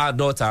was no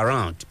adult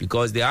around,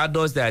 because the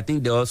adults there, I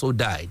think they also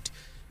died,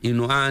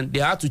 and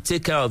they had to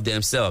take care of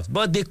themselves,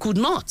 but they could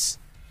not.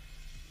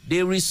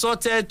 They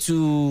resorted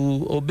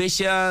to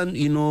Obesian,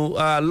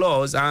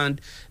 laws, and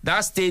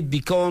that state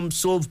became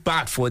so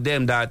bad for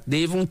them that they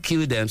even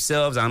killed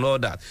themselves and all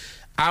that.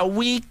 Are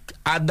we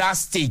at that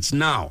stage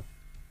now?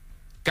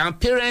 Can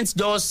parents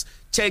just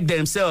check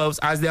themselves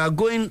as they are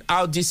going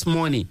out this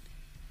morning?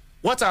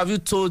 What have you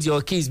told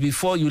your kids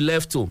before you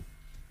left home?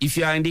 If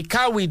you are in the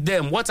car with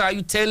them, what are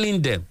you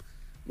telling them?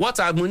 What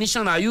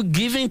admonition are you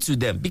giving to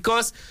them?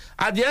 Because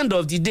at the end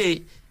of the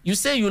day, you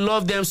say you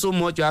love them so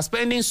much, you are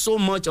spending so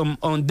much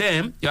on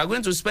them, you are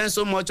going to spend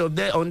so much on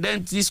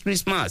them this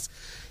Christmas.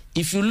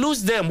 If you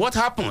lose them, what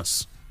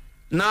happens?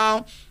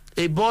 Now,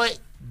 a boy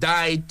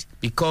died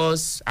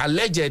because,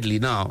 allegedly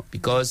now,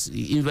 because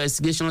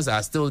investigations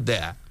are still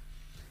there,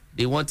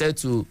 they wanted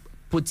to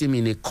put him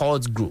in a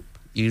cult group.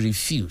 He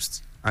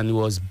refused, and he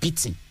was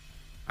beaten,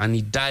 and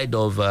he died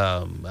of,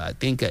 I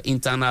think,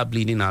 internal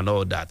bleeding and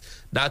all that.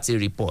 That's a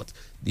report.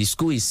 The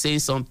school is saying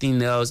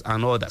something else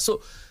and all that.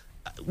 So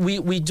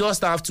we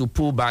just have to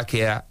pull back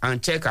here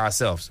and check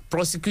ourselves.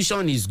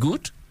 Prosecution is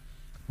good,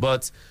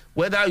 but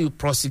whether you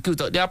prosecute,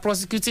 they are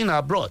prosecuting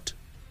abroad,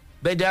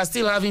 but they are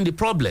still having the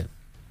problem.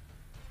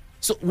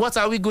 So what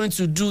are we going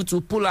to do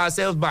to pull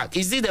ourselves back?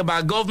 Is it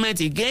about government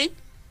again?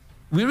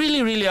 We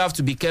really, really have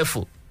to be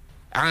careful.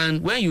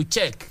 And when you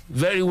check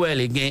very well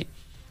again,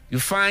 you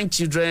find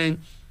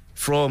children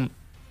from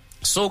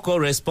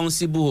so-called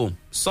responsible homes,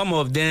 some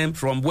of them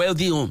from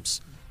wealthy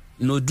homes,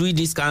 doing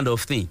this kind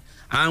of thing.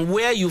 And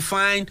where you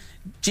find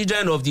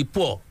children of the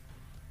poor,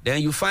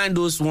 then you find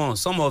those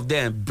ones, some of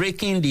them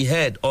breaking the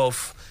head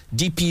of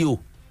DPO,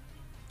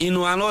 and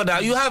all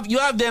that. You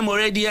have them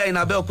already here in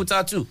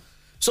Abeokuta too.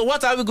 So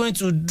what are we going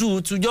to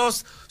do to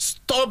just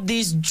stop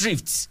these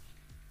drifts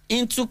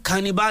into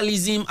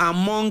cannibalism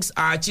amongst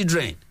our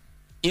children?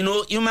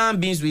 Human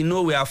beings, we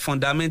know we are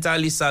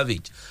fundamentally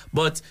savage,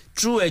 but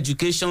through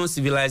education,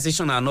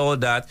 civilization, and all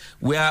that,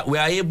 we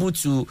are able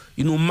to,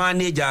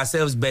 manage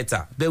ourselves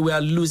better. But we are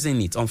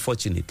losing it,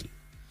 unfortunately.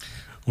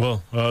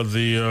 Well, a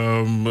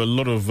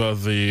lot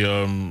of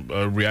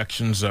the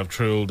reactions have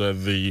trailed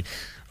the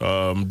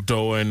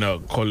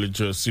Dowen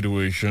College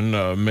situation.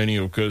 Many,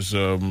 of course,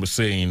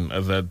 saying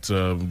that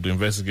the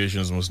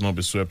investigations must not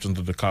be swept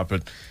under the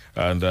carpet,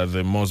 and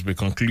they must be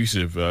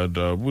conclusive. And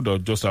we'll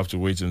just have to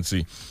wait and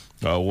see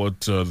what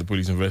the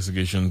police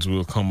investigations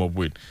will come up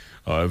with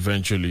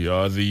eventually.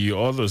 The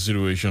other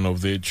situation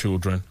of their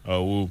children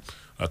who,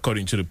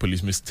 according to the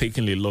police,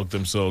 mistakenly locked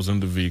themselves in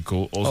the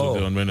vehicle. Also,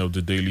 there on many of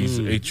the dailies,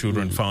 8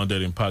 children found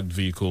dead in parked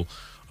vehicle.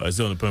 It's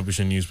there on the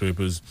Pembrokeshire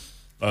newspapers.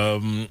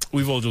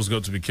 We've all just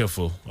got to be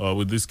careful.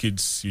 With these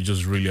kids, you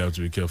just really have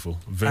to be careful.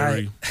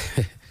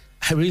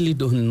 I really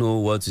don't know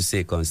what to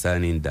say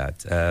concerning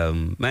that.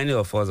 Many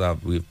of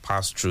us we've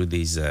passed through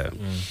this,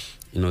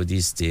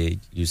 this stage.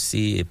 You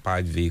see a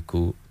parked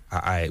vehicle.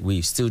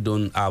 We still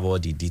don't have all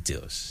the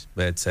details.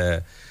 But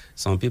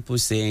some people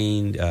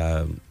saying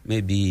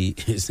maybe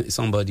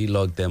somebody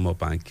locked them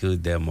up and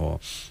killed them, or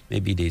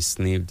maybe they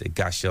sniffed a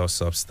gaseous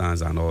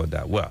substance and all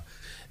that. Well,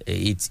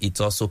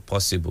 it's also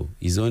possible.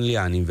 It's only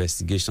an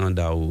investigation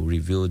that will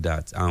reveal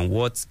that. And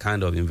what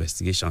kind of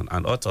investigation?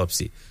 An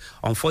autopsy.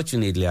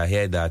 Unfortunately, I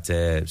hear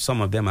that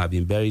some of them have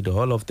been buried,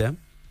 all of them.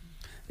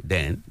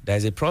 Then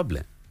there's a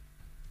problem.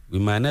 We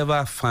might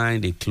never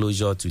find a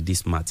closure to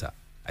this matter.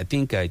 I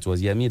think it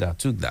was Yemi that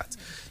took that.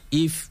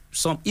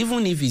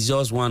 Even if it's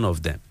just one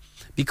of them,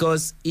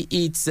 because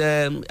it's.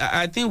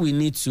 I think we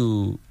need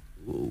to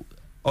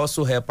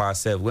also help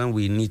ourselves when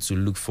we need to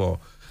look for,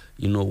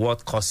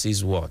 what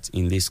causes what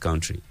in this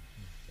country.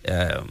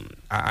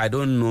 I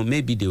don't know.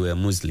 Maybe they were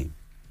Muslim,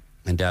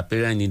 and their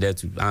parents needed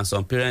to. And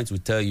some parents will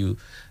tell you,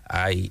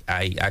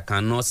 I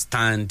cannot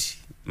stand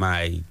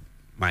my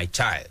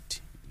child.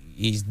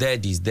 He's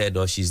dead,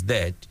 or she's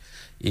dead.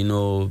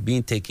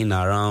 being taken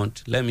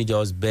around. Let me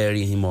just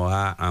bury him or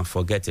her and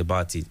forget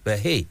about it. But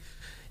hey,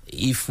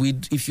 if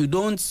you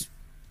don't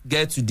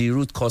get to the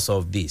root cause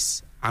of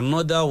this,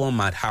 another one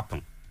might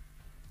happen.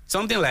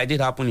 Something like this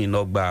happened in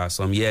Ogba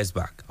some years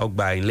back,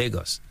 Ogba in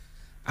Lagos.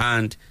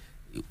 And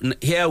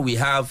here we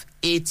have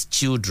 8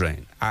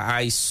 children.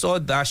 I saw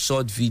that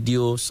short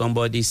video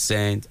somebody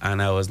sent,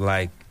 and I was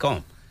like,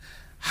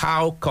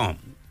 how come?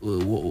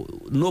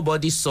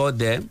 Nobody saw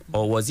them,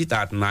 or was it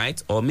at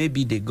night, or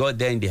maybe they got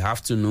there in the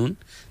afternoon.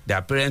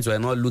 Their parents were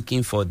not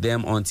looking for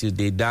them until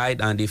they died,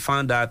 and they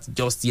found out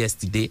just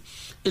yesterday.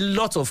 A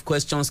lot of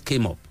questions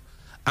came up,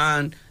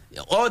 and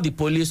all the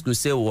police could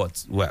say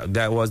what? Well,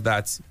 there was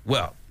that,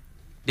 well,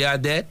 they are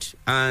dead,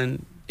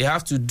 and they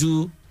have to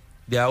do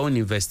their own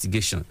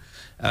investigation.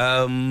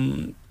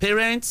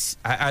 Parents,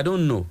 I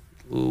don't know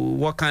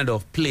what kind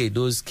of play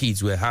those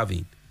kids were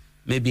having.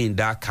 Maybe in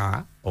that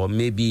car, or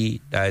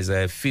maybe there's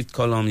a fifth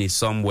columnist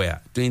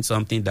somewhere doing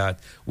something that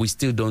we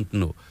still don't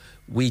know.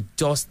 We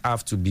just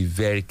have to be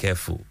very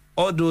careful.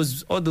 All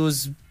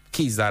those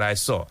kids that I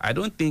saw, I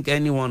don't think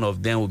any one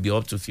of them will be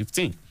up to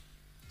 15.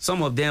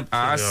 Some of them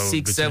are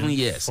 6, 7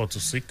 years. 4 to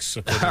 6,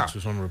 according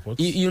to some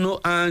reports.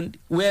 And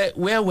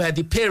where were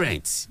the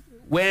parents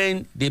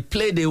when they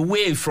played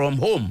away from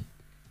home?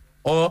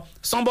 Or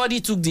somebody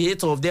took the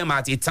 8 of them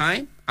at a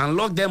time and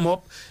locked them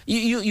up.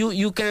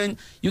 You can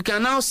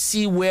now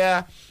see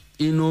where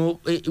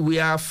we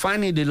are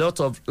finding a lot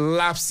of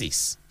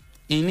lapses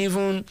in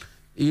even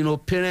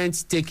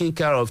parents taking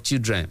care of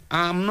children.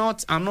 I'm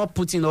not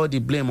putting all the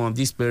blame on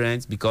these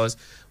parents, because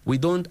we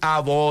don't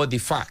have all the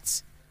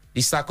facts,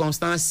 the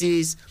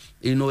circumstances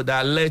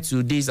that led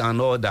to this and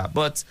all that.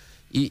 But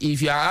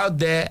if you are out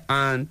there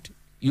and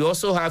you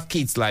also have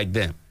kids like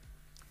them,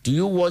 do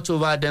you watch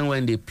over them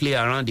when they play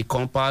around the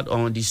compound or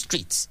on the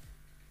streets?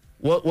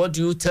 What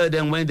do you tell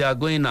them when they are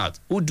going out?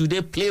 Who do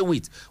they play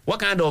with? What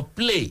kind of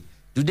play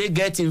do they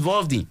get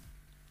involved in?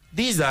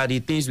 These are the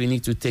things we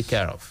need to take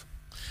care of.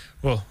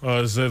 Well,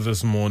 as I said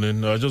this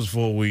morning, just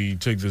before we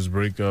take this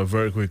break,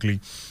 very quickly,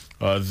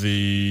 some of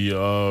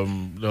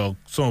the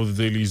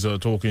dailies are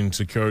talking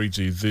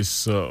security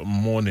this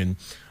morning.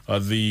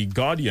 The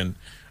Guardian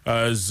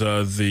has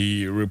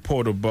the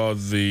report about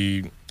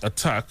the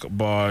attack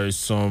by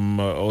some,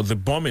 or the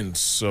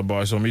bombings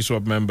by some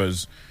ISWAP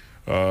members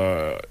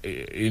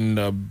in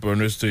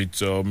Borno State,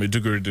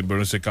 Maiduguri, the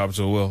Borno State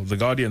capital. Well, the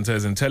Guardian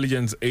says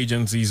intelligence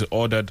agencies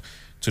ordered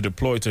to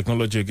deploy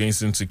technology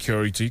against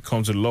insecurity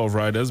comes with a lot of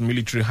riders.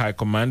 Military High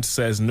Command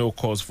says no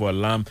cause for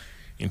alarm.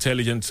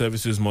 Intelligence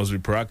services must be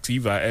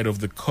proactive ahead of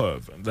the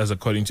curve. That's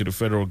according to the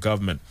federal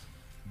government.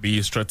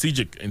 Be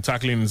strategic in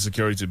tackling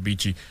insecurity,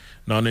 Bichi.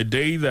 Now, on a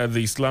day that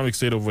the Islamic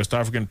State of West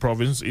African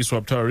province,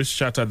 ISWAP terrorists,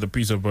 shattered the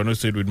peace of Borno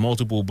State with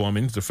multiple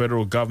bombings, the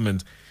federal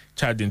government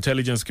charged the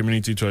intelligence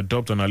community to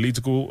adopt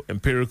analytical,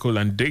 empirical,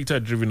 and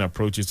data-driven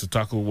approaches to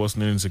tackle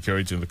worsening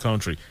insecurity in the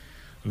country.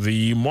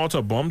 The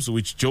mortar bombs,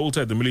 which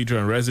jolted the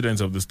military and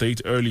residents of the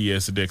state early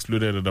yesterday,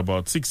 exploded at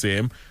about 6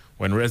 a.m.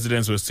 when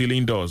residents were still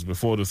indoors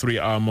before the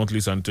 3-hour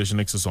monthly sanitation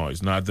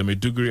exercise. Now, at the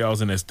Maiduguri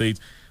housing estate,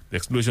 the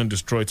explosion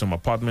destroyed some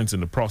apartments in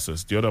the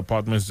process. The other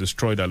apartments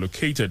destroyed are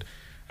located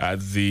at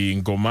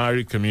the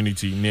Ngomari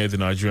community near the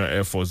Nigerian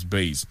Air Force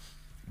Base.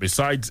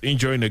 Besides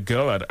injuring a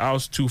girl at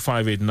House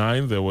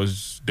 2589,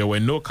 there were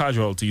no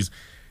casualties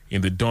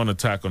in the dawn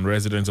attack on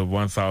residents of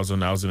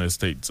 1,000 housing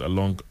estates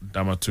along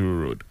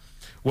Damaturu Road.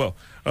 Well,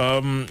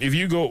 if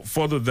you go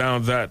further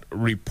down that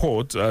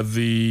report,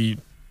 the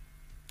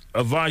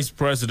Vice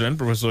President,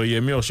 Professor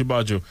Yemi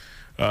Oshibajo,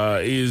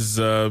 is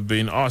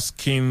been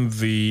asking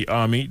the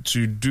army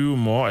to do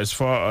more as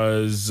far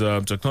as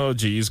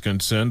technology is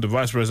concerned. The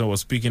Vice President was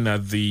speaking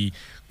at the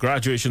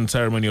graduation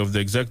ceremony of the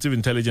Executive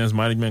Intelligence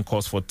Management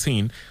Course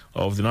 14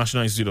 of the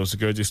National Institute of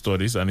Security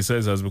Studies, and he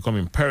says it has become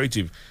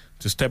imperative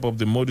to step up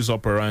the modus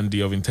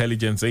operandi of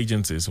intelligence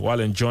agencies while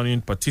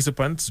enjoining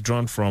participants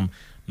drawn from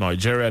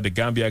Nigeria, the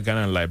Gambia,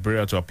 Ghana, and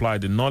Liberia to apply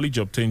the knowledge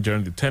obtained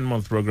during the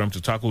 10-month program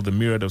to tackle the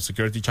myriad of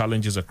security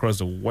challenges across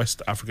the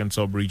West African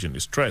sub-region. He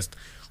stressed,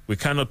 we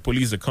cannot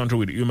police the country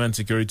with human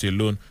security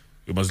alone.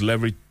 We must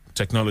leverage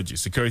technology.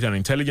 Security and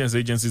intelligence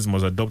agencies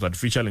must adopt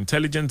artificial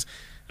intelligence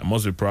and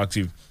must be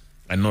proactive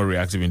and not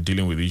reactive in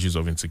dealing with issues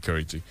of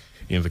insecurity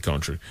in the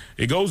country.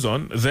 It goes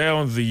on, there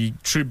on the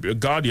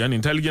Guardian,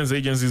 intelligence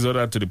agencies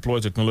ordered to deploy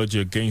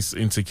technology against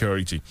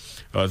insecurity.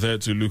 There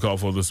to look out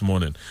for this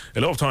morning.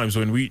 A lot of times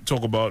when we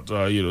talk about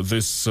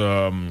this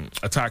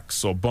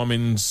attacks or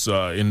bombings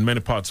in many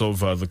parts of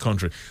the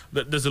country,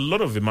 there's a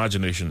lot of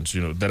imaginations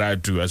that I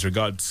do as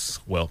regards,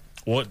 well,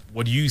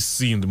 what do you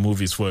see in the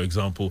movies, for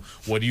example?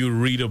 What do you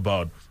read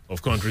about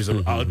of countries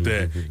that are out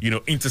there,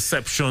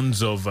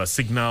 interceptions of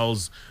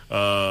signals,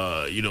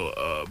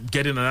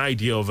 getting an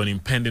idea of an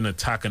impending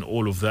attack and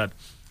all of that.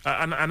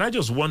 And I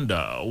just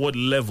wonder what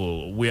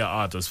level we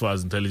are at as far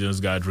as intelligence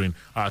gathering,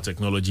 our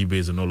technology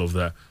base and all of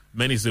that.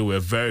 Many say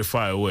we're very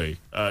far away.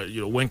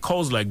 When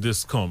calls like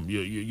this come,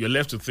 you're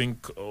left to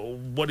think,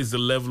 what is the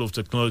level of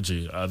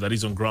technology that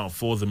is on ground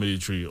for the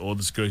military or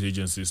the security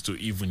agencies to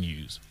even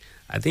use?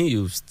 I think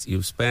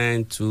you've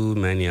spent too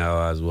many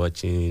hours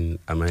watching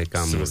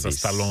American movies.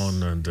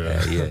 Stallone and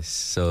yes.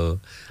 So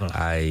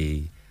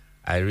I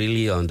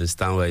really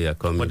understand where you're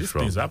coming from. But these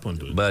things happen,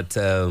 though. But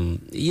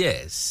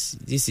yes,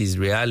 this is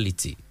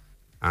reality.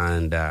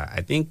 And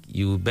I think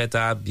you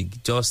better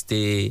just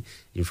stay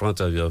in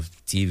front of your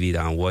TV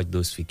and watch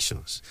those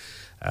fictions.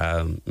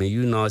 May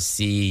you not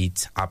see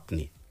it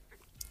happening.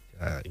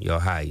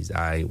 Your eyes.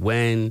 I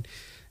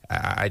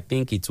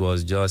think it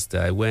was just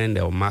when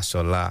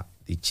Mashallah,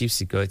 the chief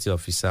security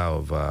officer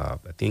of I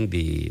think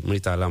the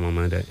Murtala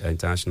Mohammed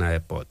International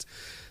Airport,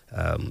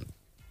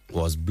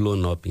 was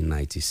blown up in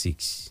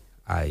 '96.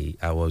 I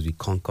was with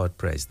Concord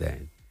Press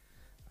then.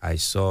 I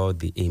saw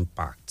the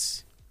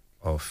impact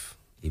of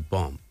a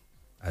bomb.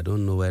 I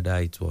don't know whether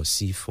it was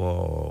C4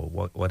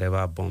 or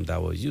whatever bomb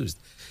that was used.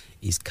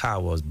 His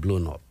car was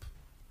blown up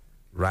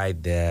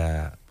right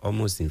there,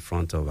 almost in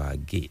front of our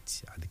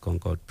gate at the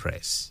Concord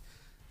Press.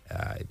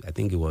 I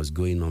think it was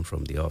going on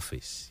from the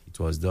office. It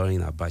was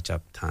during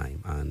Abacha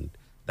time, and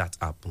that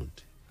happened.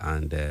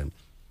 And,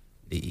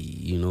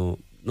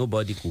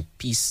 nobody could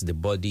piece the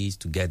bodies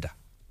together.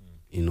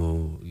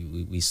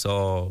 We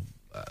saw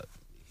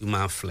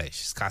human flesh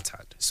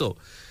scattered. So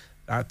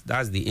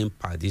that's the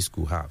impact this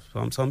could have.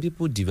 Some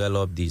people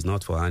develop this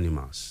not for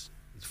animals,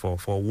 it's for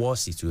war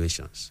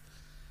situations.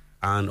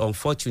 And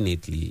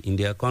unfortunately, in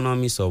the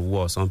economies of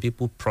war, some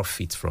people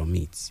profit from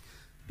it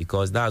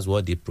because that's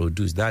what they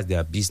produce. That's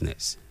their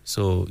business.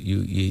 So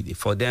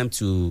for them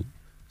to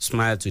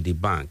smile to the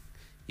bank,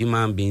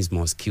 human beings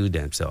must kill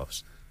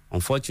themselves.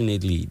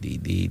 Unfortunately,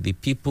 the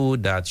people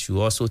that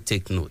should also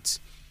take note,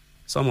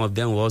 some of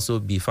them will also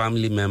be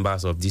family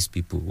members of these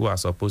people who are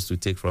supposed to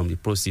take from the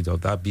proceeds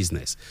of that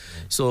business.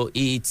 So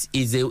it's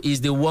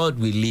the world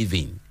we live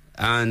in.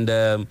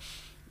 And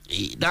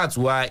that's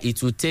why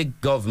it will take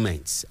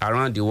governments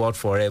around the world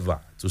forever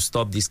to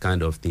stop this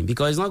kind of thing,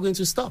 because it's not going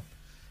to stop.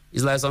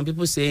 It's like some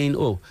people saying,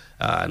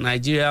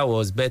 Nigeria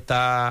was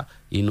better,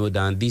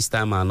 than this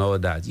time and all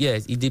that.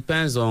 Yes, it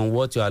depends on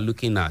what you are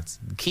looking at.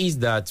 Kids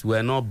that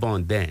were not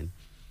born then,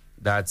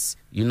 that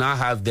you now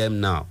have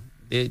them now,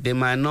 they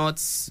might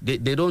not, they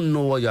don't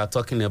know what you are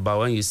talking about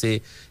when you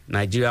say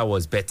Nigeria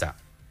was better.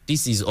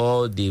 This is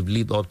all they've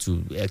lived up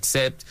to,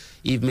 except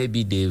if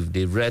maybe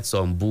they've read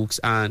some books,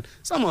 and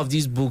some of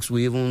these books will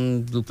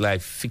even look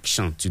like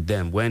fiction to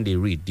them when they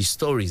read. The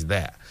stories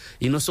there.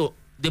 So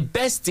the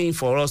best thing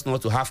for us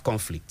not to have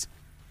conflict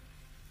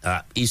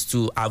is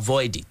to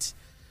avoid it.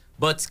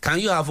 But can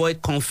you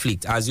avoid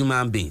conflict as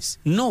human beings?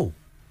 No.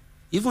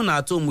 Even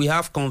at home, we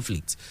have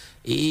conflict.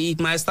 It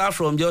might start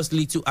from just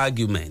little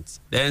arguments.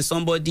 Then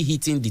somebody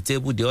hitting the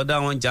table, the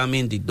other one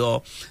jamming the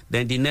door,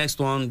 then the next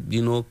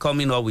one,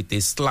 coming up with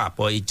a slap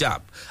or a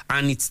jab,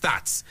 and it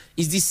starts.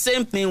 It's the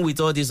same thing with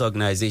all these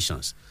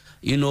organizations.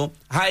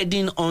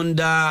 Hiding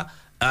under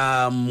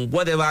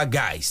whatever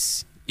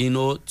guise,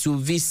 to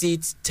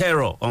visit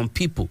terror on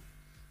people.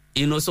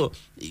 So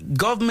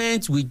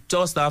government will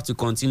just have to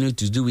continue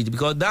to do it,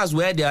 because that's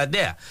where they are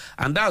there.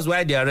 And that's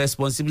why their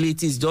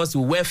responsibility is just the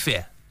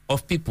welfare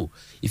of people.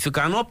 If you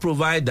cannot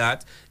provide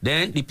that,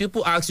 then the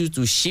people ask you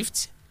to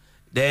shift,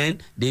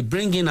 then they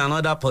bring in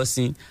another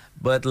person.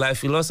 But like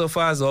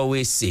philosophers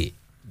always say,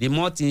 the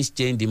more things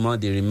change, the more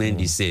they remain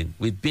the same.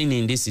 We've been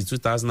in this in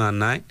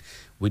 2009.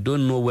 We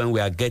don't know when we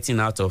are getting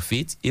out of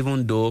it,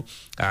 even though,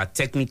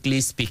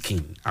 technically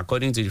speaking,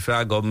 according to the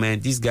federal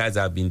government, these guys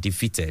have been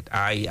defeated.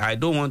 I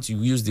don't want to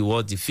use the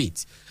word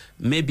defeat.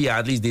 Maybe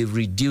at least they've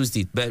reduced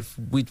it. But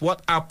with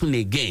what happened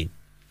again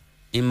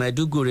in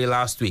Maiduguri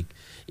last week,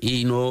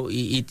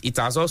 it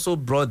has also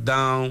brought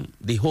down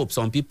the hope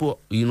some people,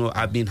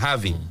 have been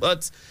having.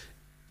 But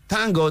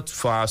thank God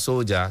for our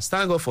soldiers.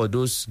 Thank God for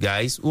those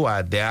guys who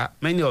are there.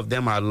 Many of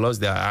them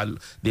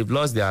they've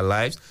lost their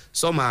lives.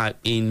 Some are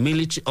in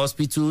military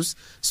hospitals.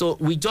 So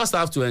we just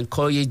have to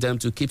encourage them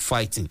to keep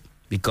fighting,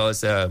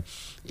 because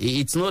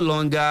it's no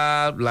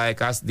longer like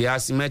the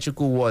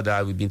asymmetrical war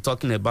that we've been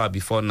talking about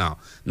before now.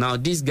 Now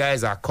these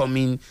guys are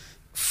coming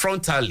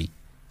frontally,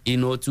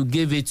 to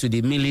give it to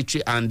the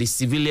military and the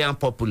civilian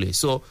populace.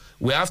 So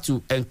we have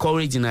to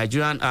encourage the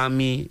Nigerian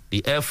Army,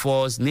 the Air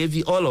Force,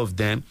 Navy, all of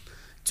them,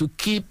 to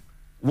keep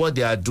what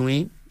they are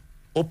doing,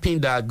 hoping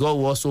that God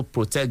will also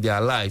protect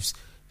their lives,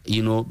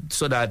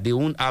 so that they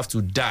won't have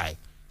to die,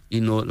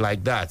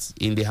 like that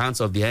in the hands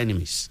of the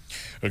enemies.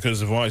 Because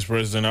the Vice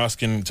President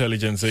asking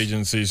intelligence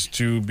agencies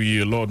to be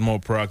a lot more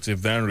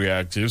proactive than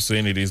reactive,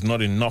 saying it is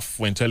not enough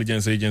for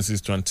intelligence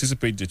agencies to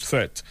anticipate the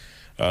threat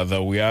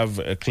that we have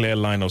a clear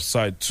line of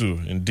sight to.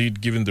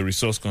 Indeed, given the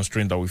resource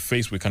constraint that we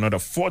face, we cannot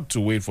afford to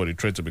wait for the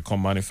threat to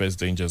become manifest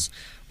dangers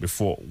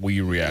before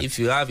we react. If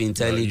you have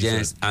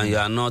intelligence and you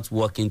are not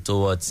working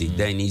towards it,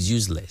 then it's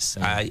useless.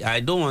 I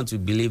don't want to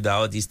believe that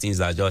all these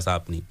things are just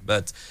happening.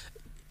 But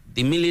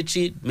the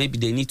military, maybe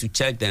they need to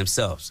check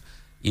themselves,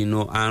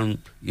 and,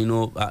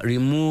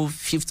 remove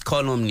fifth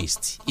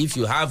columnists if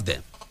you have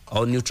them,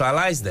 or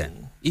neutralize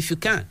them if you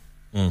can.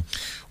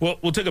 Well,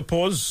 we'll take a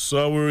pause.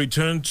 We'll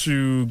return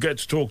to get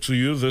to talk to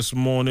you this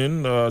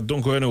morning.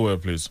 Don't go anywhere,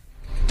 please.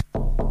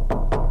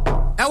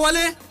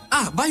 Wale,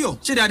 Báyọ̀,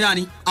 ṣé dáadáa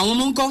ni? Àwọn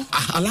ọmọ ńkọ́?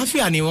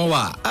 Àlàáfíà ni wọ́n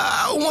wà.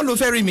 Wọ́n ló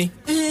fẹ́ rí mi.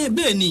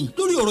 Bẹ́ẹ̀ ni,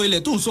 lórí ọ̀rọ̀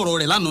ilẹ̀ tó ń sọ̀rọ̀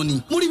rẹ̀ lánàá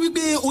ni. Mo rí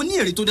wípé o ní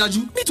ẹ̀rí tó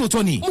dájú.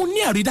 Nítòótọ́ ni, mo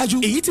ní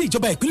àrídájú. Èyí tí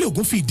ìjọba ìpínlẹ̀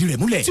Ògùn fi ìdí rẹ̀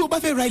múlẹ̀. Tí o bá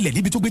fẹ́ ra ilẹ̀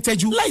níbi tó gbé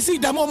tẹ́jú, láìsí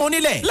ìdààmú ọmọ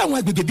onílẹ̀. Láwọn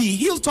agbègbè bíi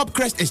Hilltop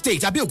Crest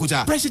Estate,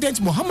 Abẹ́òkúta, President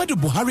Muhammadu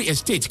Buhari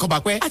Estate,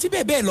 Kọ́bápẹ́, àti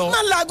bẹ́ẹ̀ bẹ́ẹ̀ lọ.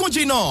 Má làágùn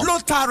jìnnà. Lọ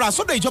tààrà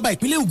sọ́dọ̀ ìjọba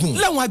ìpínlẹ̀ Ògùn.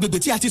 Láwọn agbègbè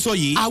tí a ti sọ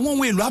yìí, àwọn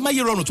ohun èlò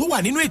amáyérọrùn tó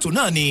wà nínú ètò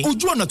náà ni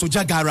ojú ọ̀nà tó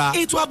já gaara,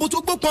 ètò ààbò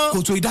tó gbópọn,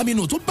 kòtò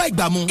ìdáminù tó bá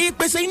ìgbà mu,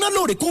 ìpèsè iná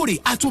lóòrèkóòrè,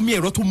 àtòmí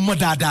ẹ̀rọ tó mọ́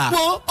dáadáa.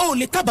 Wo o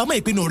lè kábàámọ̀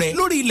ìpinnu rẹ̀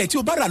lórí ilẹ̀ tí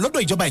o bá rà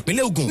lọ́dọ̀ ìjọba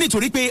ìpínlẹ̀ Ògùn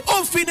nítorí pé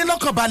ó fi ní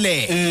lọ́kàn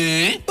balẹ̀.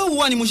 Báwo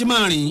wá ni mo ṣe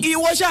máa rìn?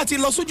 Ìwọ ṣáà ti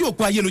lọ sójú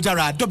òpó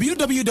ayélujára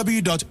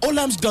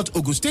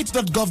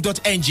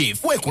www.olams.ogunstate.gov.ng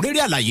fún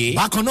ẹ̀kúnrẹ́rẹ́ àlàyé.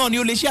 Bákan náà ni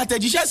o lè ṣe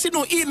àtẹ̀jíṣẹ́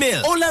sínú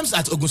email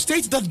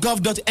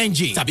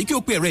olams@ogunstate.gov.ng tàbí kí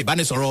o pe ẹ̀rọ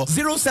ìbánisọ̀rọ̀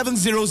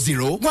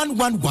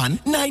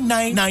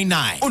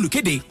 0700-111-9999.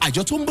 Olùkéde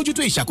àjọ tó ń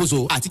bójútó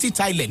ìṣàkóso àti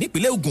títa ilẹ̀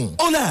nípínlẹ̀ Ògùn.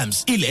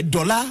 Olams, ilẹ̀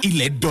dọ́là,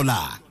 ilẹ̀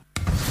dọ́là.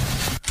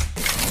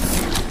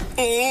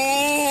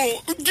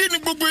 Kí ni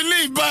gbogbo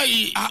eléyìí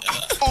báyìí?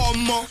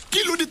 Ọmọ, kí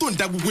ló dé tó ń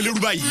da gbogbo eléyìí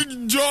báyìí?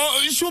 Jọ,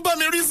 ṣó bá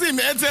mi rí sim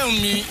Airtel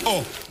mi.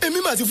 Èmi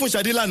máa ti fún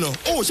Ṣadé lánàá.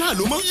 Ó ṣáà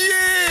ló mọ́.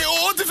 Yéé,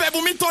 ó ti fẹ́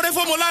bu mi tọrẹ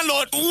fọ́mọ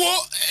landlord.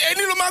 Wo,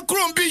 ẹni ló máa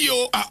kúrò ń bí yìí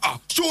o.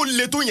 Ṣó o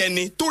le tó yẹn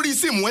ni torí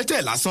síìmù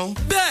Airtel lásán?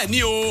 Bẹ́ẹ̀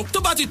ni o, tó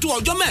bá ti tó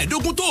ọjọ́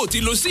 15 tó o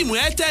ti lo síìmù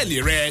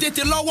Airtel rẹ,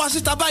 tètè lọ wá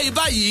síta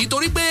báyìí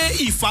torí pé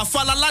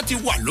ìfàfàlà láti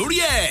wà lórí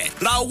ẹ̀.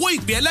 Ra owó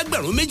ìpè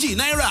ẹlẹ́gbẹ̀rún 2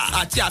 náírà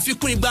àti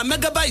àfikún 2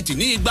 megabyte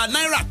ní 2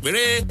 náírà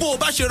péré. Bó o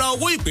bá ṣe ra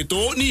owó ìpè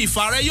tó ní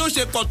ìfà rẹ yóò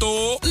ṣe pọ̀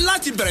tó.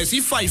 Láti bẹ̀rẹ̀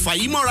sí fa ìfà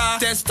yìí mọ́ra,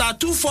 testa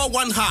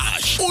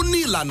 241#. Ó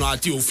ní ìlànà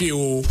àti òfin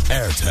o.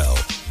 Airtel,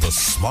 the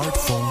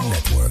smartphone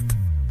network.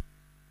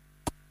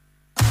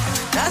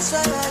 That's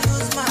why I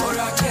use my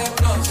Oracle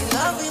Plus.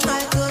 Loving my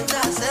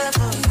daughter,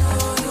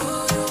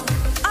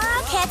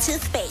 Oral Care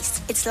toothpaste.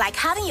 It's like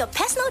having your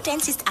personal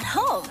dentist at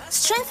home.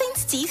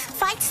 Strengthens teeth,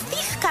 fights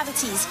teeth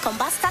cavities,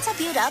 combats tartar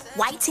buildup,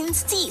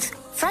 whitens teeth,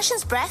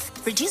 freshens breath,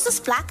 reduces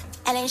plaque,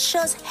 and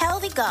ensures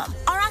healthy gum.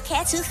 Oral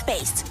Care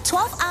toothpaste.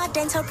 12-hour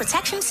dental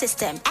protection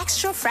system.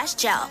 Extra fresh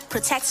gel.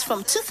 Protects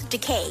from tooth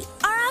decay.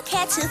 Oral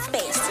Care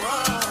toothpaste.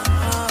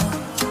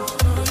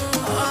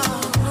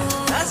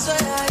 That's why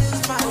I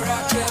use my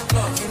Oracle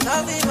Plus.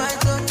 Loving my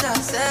daughter,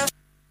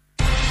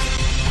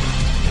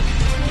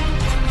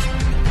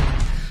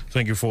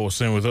 Thank you for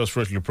staying with us.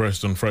 Freshly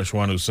pressed on Fresh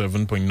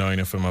 107.9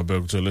 FM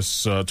Abẹ́òkúta.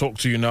 Let's talk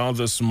to you now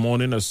this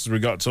morning as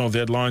regards some of the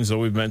headlines that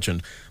we've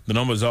mentioned. The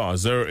numbers are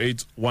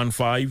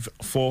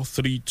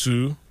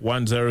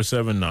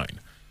 0815-432-1079,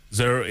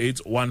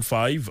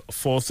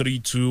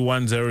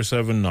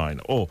 0815-432-1079,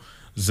 or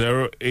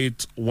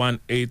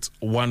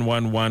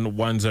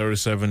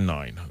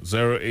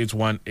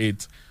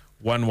 0818-111-1079,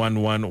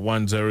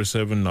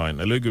 0818-111-1079.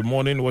 Hello, good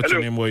morning. What's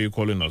your name? Where are you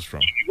calling us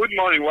from? Good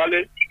morning,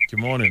 Wale. Good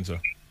morning, sir.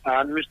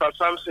 And Mr.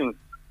 Samson.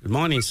 Good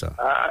morning, sir.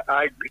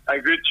 I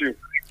greet you.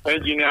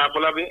 Engineer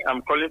Apolabi,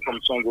 I'm calling from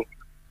Songo.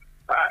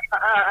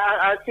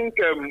 I think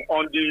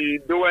on the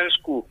Doen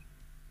School,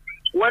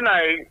 when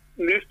I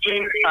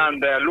listen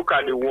and look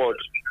at the world,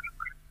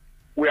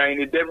 we are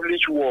in a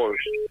devilish world.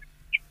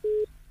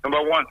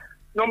 Number one.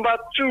 Number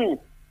two,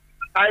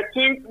 I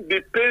think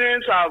the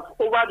parents have,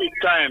 over the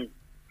time,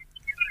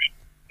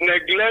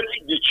 neglect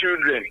the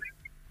children.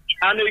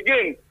 And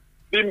again,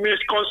 the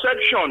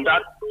misconception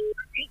that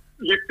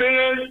the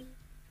parents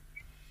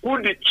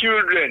put the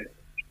children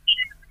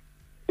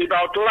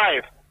about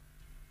life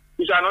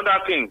is another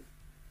thing.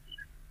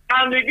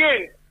 And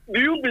again, do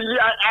you believe,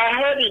 I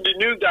heard in the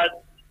news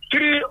that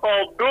 3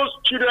 of those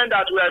children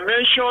that were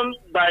mentioned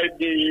by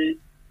the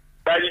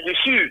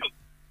deceased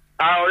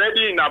are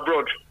already in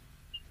abroad.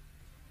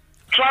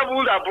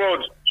 Traveled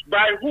abroad.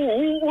 By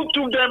who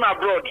took them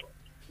abroad?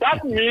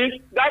 That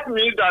means that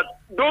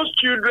those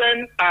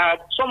children are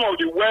some of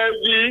the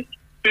wealthy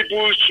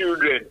people's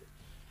children.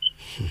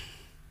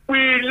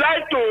 We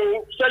like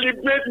to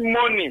celebrate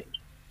money.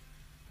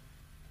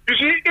 You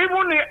see,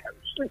 even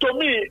to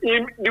me,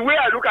 in the way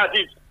I look at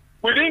it,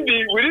 within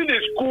the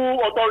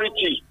school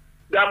authority,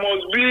 there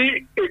must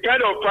be a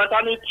kind of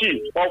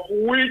fraternity of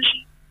which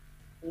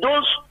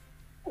those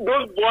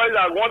boys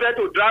that wanted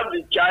to drive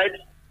the child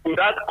to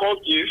that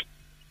courses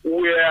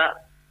were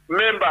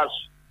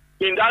members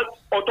in that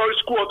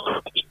school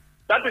authority.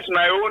 That is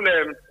my own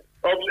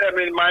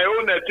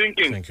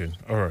thinking.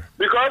 All right.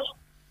 Because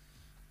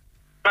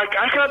I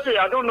can't say,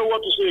 I don't know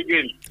what to say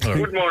again. All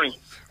right. Good morning.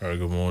 All right,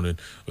 good morning.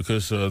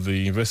 Because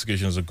the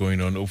investigations are going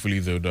on, hopefully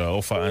they'll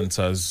offer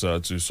answers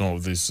to some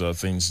of these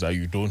things that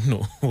you don't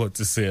know what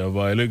to say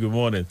about. Hello, good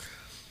morning.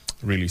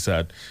 Really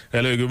sad.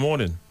 Hello, good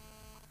morning.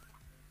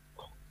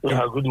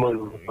 Yeah, good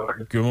morning.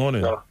 Good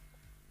morning.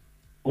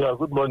 Yeah,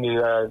 good morning,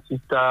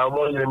 Sister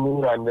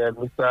Moyemi and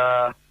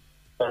Mr.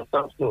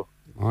 Samson.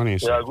 Morning,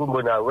 sir. Yeah, good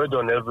morning. Well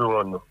done,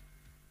 everyone.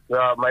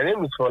 Yeah, my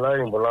name is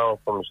Folarin Bolan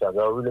from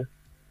Shagawile.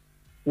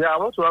 Yeah, I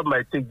want to have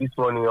my take this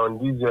morning on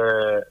this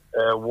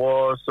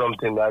war,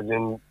 something as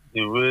in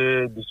the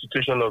way the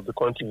situation of the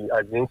country,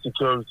 as in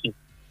insecurity.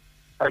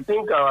 I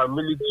think our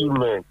military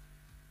men,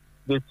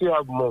 they still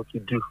have more to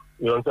do.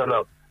 You understand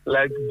now?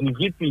 Like the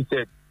VP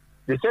said,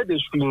 they said they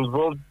should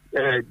involve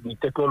the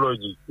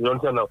technology. You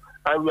understand now?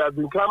 And we have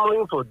been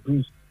clamoring for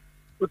this.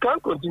 We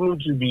can't continue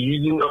to be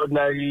using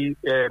ordinary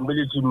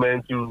military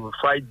men to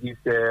fight this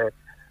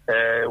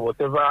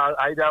whatever,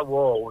 either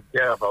war or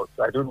thereabouts.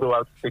 I don't know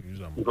how to take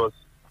it because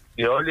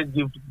they always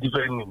give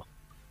different names.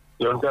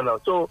 You understand now?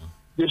 So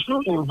they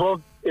should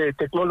involve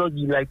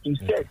technology, like you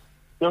said.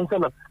 You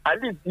understand now?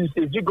 At least it's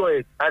a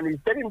figurehead and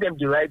it's telling them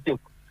the right thing.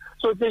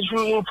 So they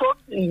should involve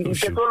the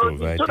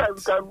technology so that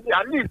we can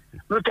at least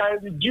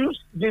reduce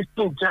this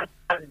thing.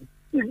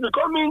 It's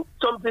becoming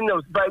something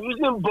else by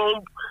using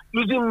bomb,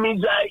 using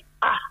missile.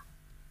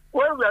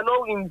 When we are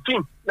now in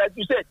film, like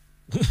you said,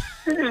 this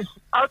is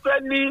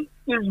actually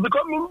is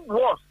becoming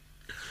worse.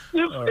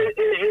 If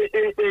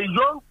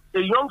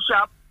a young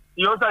chap,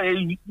 you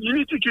understand,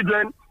 little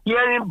children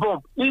hearing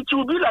bomb, it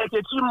will be like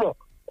a tumor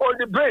on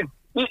the brain.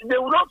 They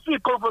will not feel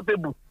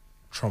comfortable.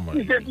 Trauma.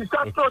 It's a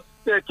disastrous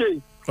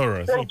case. All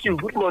right. Thank you.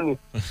 Good morning.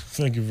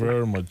 Thank you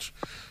very much.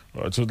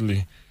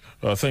 Totally.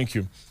 Thank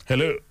you.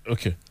 Hello.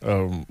 Okay.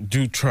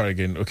 Do try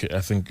again. Okay.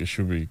 I think it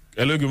should be.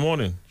 Hello. Good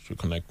morning. Should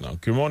connect now.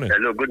 Good morning.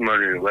 Hello. Good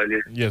morning,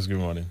 Wale. Yes. Good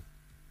morning.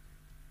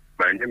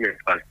 My name is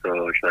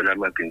Pastor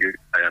Shalama Kinde.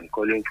 I am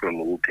calling from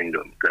Wu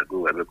Kingdom,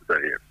 Kago,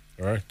 Abeokuta here.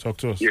 All right. Talk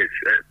to us. Yes.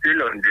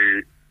 Still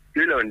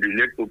on the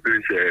late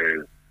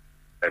Pupil's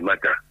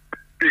matter.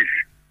 Please,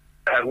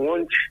 I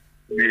want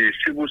the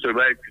civil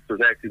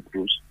society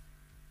groups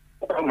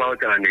come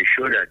out and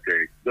ensure that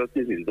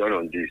justice is done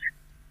on this.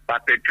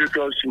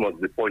 Perpetrators must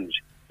be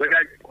punished. Whether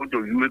they go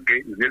to UK,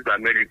 they go to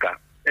America,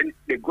 and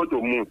they go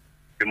to moon,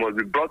 they must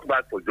be brought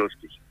back for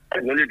justice.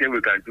 That's the only thing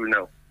we can do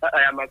now.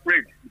 I am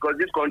afraid because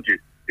this country,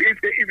 if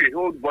a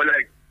whole boy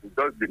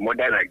does the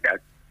murder like that,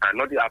 and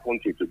nothing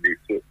happened to today.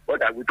 So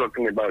what are we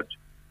talking about?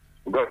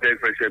 God bless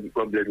Fresh,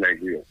 God bless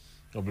Nigeria.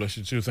 God bless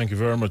you too. Thank you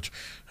very much.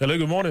 Hello.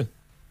 Good morning.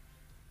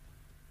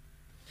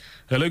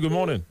 Hello. Good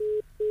morning.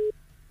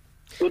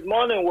 Good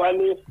morning,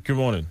 Wale. Good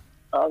morning.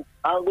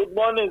 And good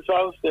morning,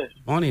 Samson.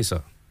 Morning,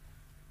 sir.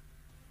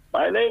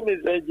 My name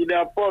is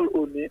Engineer Paul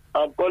Oni.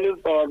 I'm calling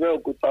from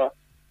Abeokuta.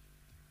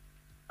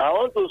 I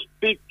want to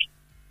speak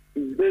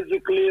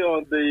basically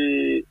on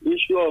the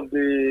issue of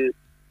the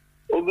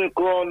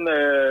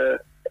Omicron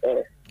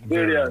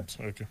variant.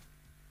 Okay.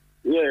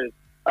 Yes.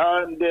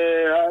 And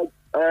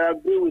I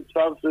agree with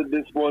Samson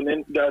this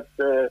morning that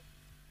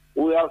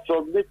we have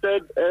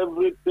submitted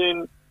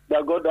everything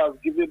that God has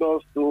given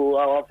us to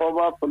our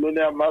former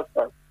colonial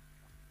masters.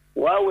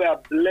 While we are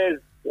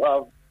blessed to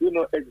have,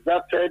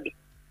 exerted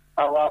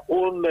our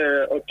own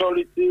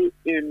authority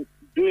in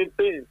doing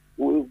things,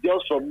 we've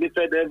just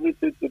submitted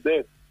everything to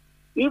them.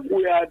 If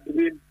we had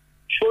been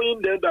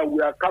showing them that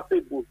we are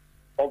capable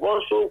of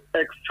also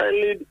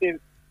excelling in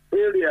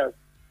areas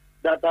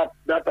that are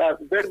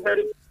very,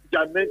 very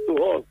germane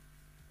to us,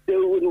 we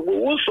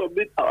will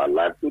submit our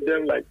life to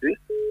them like this.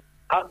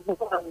 And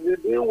they're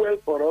doing well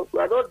for us. We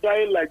are not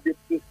dying like they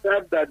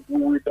prescribe that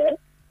we will die.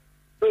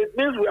 So it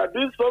means we are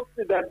doing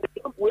something that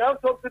we have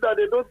something that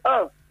they don't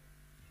have.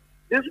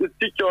 This will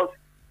teach us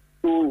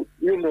to,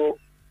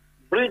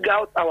 bring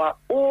out our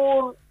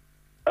own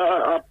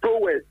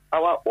prowess,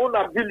 our own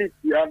ability,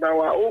 and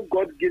our own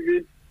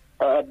God-given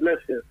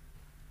blessings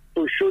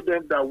to show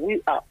them that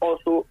we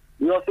also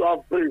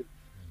have brains.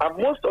 And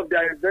most of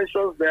their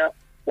inventions there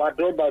were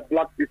done by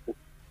black people.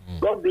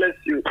 God bless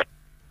you.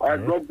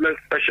 And God bless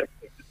Special.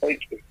 Thank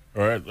you.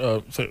 All right.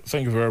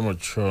 Thank you very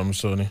much,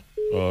 Sony.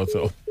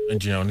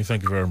 Engineer Oni,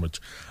 thank you very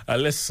much.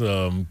 Let's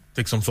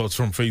take some thoughts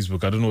from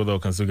Facebook. I don't know whether I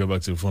can still get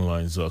back to the phone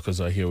lines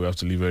because I hear we have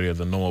to leave earlier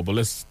than normal. But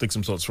let's take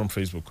some thoughts from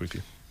Facebook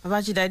quickly.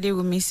 Babajide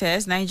Wumi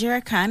says, Nigeria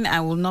can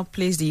and will not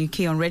place the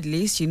UK on red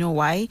list. You know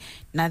why?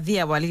 Now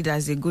our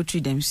leaders, they go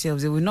through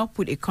themselves. They will not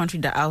put a country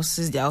that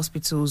houses their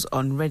hospitals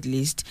on red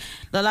list.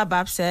 Lola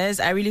Bab says,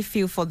 I really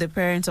feel for the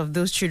parents of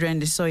those children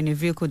they saw in a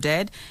vehicle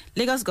dead.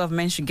 Lagos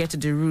government should get to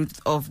the root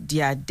of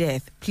their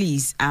death.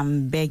 Please,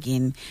 I'm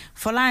begging.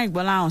 Folarin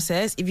Bolao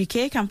says, if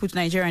UK can put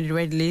Nigeria on the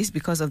red list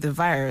because of the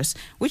virus,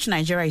 which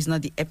Nigeria is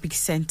not the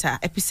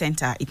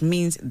epicenter, it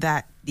means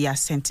that they are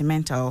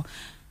sentimental.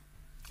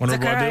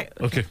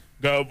 Okay.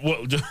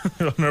 Honorable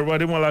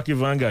Malaki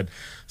Vanguard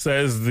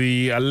says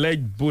the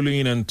alleged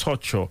bullying and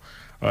torture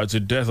to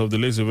death of the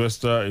late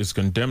Sylvester is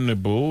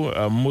condemnable.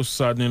 Most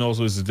saddening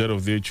also is the death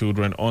of their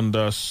children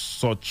under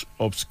such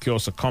obscure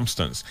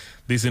circumstance.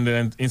 These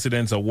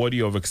incidents are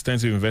worthy of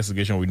extensive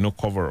investigation with no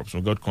cover-ups.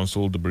 May God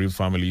console the bereaved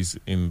families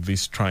in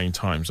these trying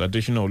times.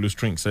 Additional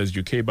Lustring says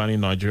UK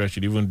banning Nigeria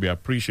should even be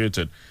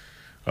appreciated.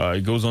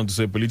 It goes on to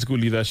say political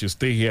leaders should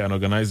stay here and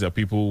organize their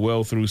people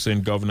well through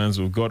sane governance.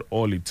 We've got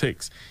all it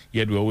takes,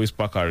 yet we always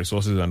pack our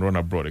resources and run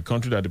abroad. A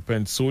country that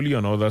depends solely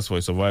on others for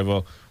its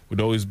survival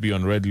would always be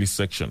on red list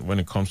section when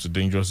it comes to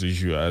dangerous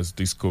issue as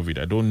this COVID.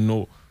 I don't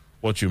know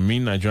what you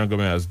mean. Nigerian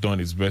government has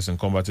done its best in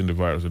combating the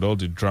virus. With all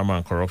the drama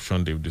and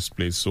corruption they've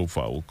displayed so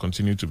far, will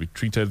continue to be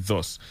treated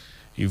thus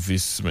if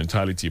this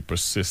mentality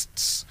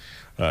persists.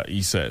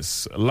 He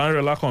says,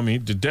 Lanre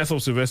Lakomi, the death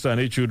of Sylvester and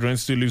 8 children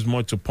still leaves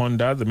much to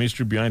ponder. The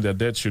mystery behind their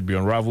death should be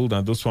unraveled,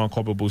 and those found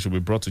culpable should be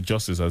brought to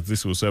justice, as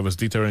this will serve as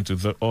deterrent to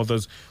the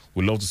others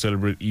who love to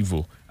celebrate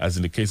evil, as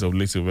in the case of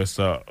late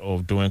Sylvester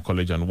of Dowen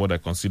College, and what I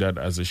considered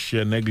as a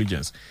sheer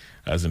negligence,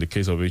 as in the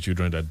case of 8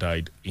 children that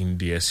died in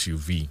the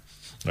SUV,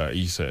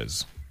 he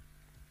says.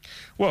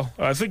 Well,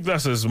 I think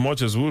that's as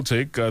much as we'll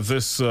take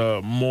this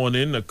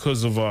morning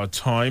because of our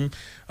time.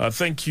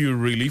 Thank you,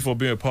 really, for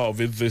being a part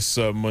of it this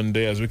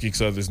Monday as we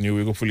kickstart this new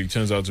week. Hopefully, it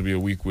turns out to be a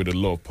week with a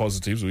lot of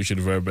positives. We wish you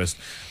the very best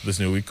this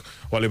new week.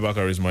 Wale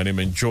Bakar is my name.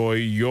 Enjoy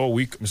your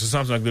week. Mr.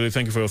 Samson Agdele,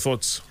 thank you for your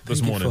thoughts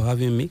this morning. Thank you for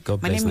having me.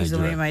 God bless My name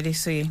Nigeria. is Owe Made,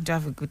 so you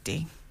have a good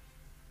day.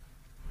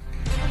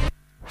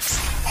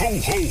 Ho,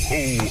 ho,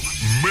 ho.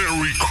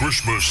 Merry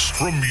Christmas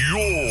from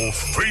your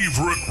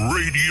favorite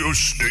radio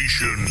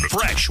station.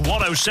 Fresh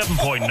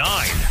 107.9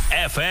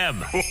 FM.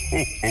 Ho,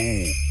 ho,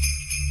 ho.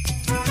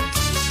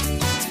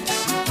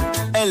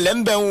 ẹ̀lẹ́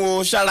ń bẹ̀ ń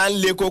wo ṣára ń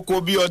le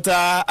koko bí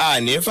ọta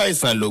àní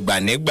fàìsàn lògbà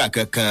nígbà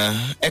kankan.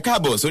 ẹ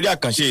káàbọ̀ sórí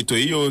àkànṣe ètò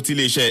yìí o ti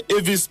iléeṣẹ́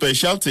AV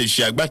Specialty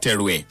ṣe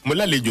agbátẹrù ẹ̀. mo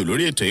lálejò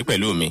lórí ètò yìí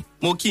pẹ̀lú mi.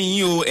 mo kí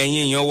yín o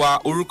ẹ̀yin èèyàn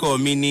wa, orúkọ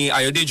mi ni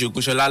Ayọ̀dèjì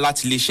Ògúnṣọlá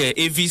láti iléeṣẹ́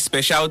AV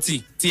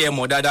Specialty tí ẹ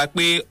mọ̀ dáadáa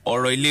pé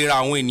ọ̀rọ̀ ìlera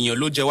àwọn ènìyàn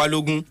ló jẹ wá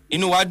lógún.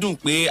 Inú wa dùn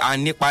pé à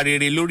ń nípa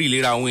rere lórí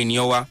ìlera àwọn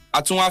ènìyàn wa.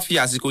 A tún wá fi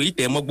àsìkò yìí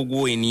tẹ̀ mọ́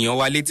gbogbo ènìyàn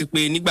wa létí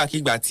pé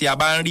nígbàkigbà tí a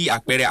bá ń rí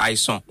àpẹẹrẹ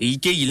àìsàn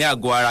èyíkéyìí ní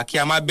àgọ́ ara kí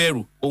a má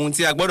bẹ̀rù. Ohun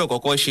tí a gbọ́dọ̀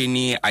kọ́kọ́ ṣe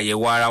ni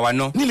àyẹ̀wò ara wa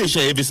náà.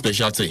 níléeṣẹ́ AV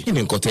Specialty kí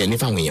ni nǹkan tẹ́ ẹ ní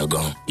fáwọn èèyàn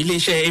gan?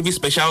 Iléeṣẹ́ AV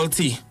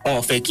Specialty wọn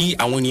ò fẹ́ kí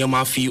àwọn ènìyàn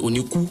máa fi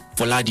òní kú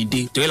fọlá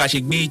dìde. Torí la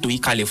ṣe gbé ètò yìí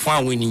kalẹ̀ fún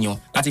àwọn ènìyàn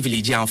láti fi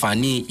lè jẹ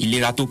àǹfààní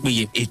ìlera tó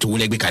péye. ètò wo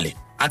lẹ gbé kalẹ̀?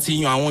 A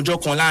ti yan àwọn ọjọ́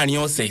kan láàrin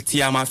ọ̀sẹ̀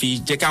tí a máa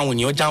fi jẹ́ káwọn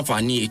ènìyàn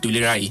jàǹfààní ètò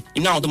ìlera yìí.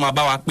 Inú àwọn tó máa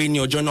bá wa pé ní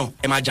ọjọ́ náà,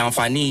 ẹ máa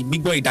jàǹfààní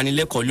gbígbọ́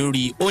ìdánilẹ́kọ̀ọ́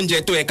lórí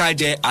oúnjẹ tó yẹ ká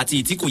jẹ àti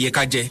ìtí kò yẹ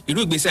ká jẹ,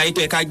 irú ìgbésí ayé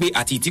tó yẹ ká gbé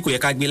àti ìtí kò yẹ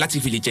ká gbé láti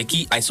fi lè jẹ́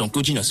kí àìsàn kó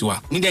jìnnà sí wa.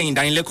 Nídẹ̀yìn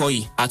ìdánilẹ́kọ̀ọ́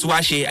yìí, a tún wá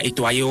ṣe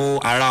ètò àyẹ̀wò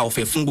ara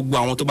ọ̀fẹ́ fún gbogbo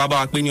àwọn tó bá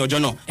wa pé ní ọjọ́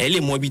náà. Ẹ lè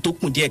mọ ibi tó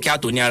kù díẹ̀ kí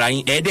àtò ní ara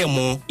yín, ẹ dẹ̀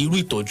mọ irú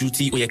ìtọ́jú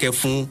tí ó yẹ kẹ́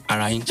fún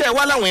ara yín. ṣé ẹ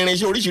wá láwọn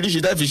irinṣẹ́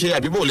oríṣiríṣi tẹ́ fi ṣe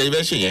àbí bó lẹ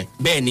fẹ́ ṣe yẹn?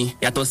 Bẹ́ẹ̀ni,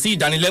 yàtọ̀ sí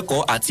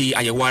ìdánilẹ́kọ̀ọ́ àti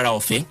àyẹ̀wò ara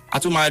ọ̀fẹ́, a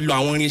tún máa lo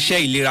àwọn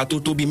irinṣẹ́ ìlera tó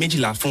tóbi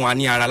méjìlá fún wa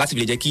ní ara láti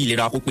lè jẹ́ kí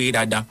ìlera kó pé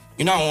dáadáa.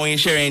 Inú àwọn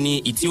irinṣẹ́ rẹ̀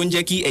ni ìtí ó ń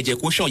jẹ́ kí ẹ̀jẹ̀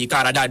kó ṣàn yíká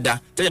ara dáadáa.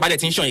 Tẹ́jẹ̀ bá dẹ̀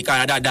ti ń ṣàn yíká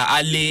ara dáadáa,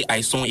 á lé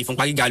àìsàn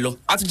ìfúnpá gíga lọ.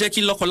 Á tún jẹ́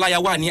kí lọ́kọláya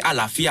wà ní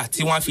àlàáfíà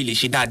tí wọ́n á fi lè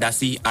ṣe dáadáa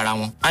sí ara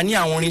wọn. A ní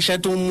àwọn irinṣẹ́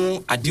tó ń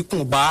mú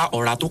àdínkù bá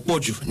ọ̀rá tó pọ̀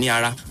jù ní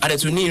ara. A dẹ̀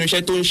tún ní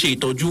irinṣẹ́ tó ń ṣe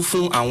ìtọ́jú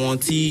fún àwọn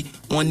tí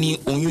wọ́n ní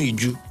oyún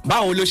ìju.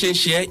 Báwo ló ṣe ń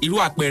ṣe ẹ́? Irú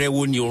àpẹẹrẹ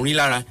wo ni ò ń rí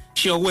lára?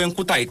 Ṣé ọwọ́ ẹ ń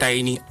kú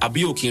tàìtàì ni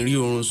àbí ò kì í rí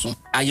oorun sùn?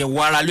 Àyẹ̀wò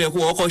ara ló yẹ kó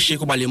kọ́kọ́ ṣe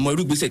kó ba lè mọ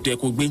irú ìgbésẹ̀ tó yẹ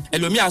kó gbé.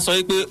 Ẹlòmíà sọ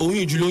pé oyún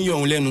ìju ló ń yọ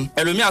òun lẹ́nu.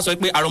 Ẹlòmíà sọ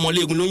pé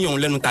arọmọléegun ló ń yọ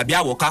òun lẹ́nu tàbí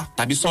àwọ̀ká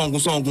tàbí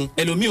sọ́ngun.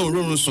 Ẹlòmíì ò ń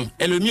rórun sùn.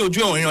 Ẹlòmíì ojú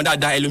ẹ̀ ò ríran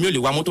dáadáa. Ẹlòmíì ò lè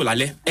wa mọ́tò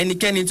lálẹ́.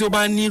 Ẹnikẹ́ni tí ó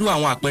bá nírú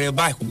àwọn àpẹẹrẹ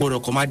báyìí kò gbọdọ̀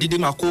kó máa dédé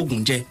máa kó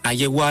oògùn jẹ.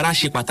 Àyẹ̀wò ara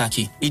ṣe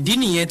pàtàkì. Ìdí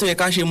nìyẹn tó yẹ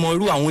ká ṣe mọ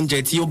irú àwọn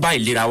oúnjẹ tí ó bá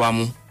ìlera wa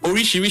mu.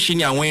 Oríṣiríṣi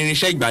ni àwọn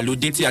irinṣẹ́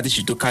ìgbàlódé tí a ti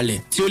ṣètò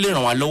kalẹ̀ tí ó lè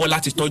ràn wá lọ́wọ́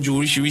láti tọ́jú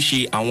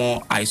oríṣiríṣi àwọn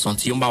àìsàn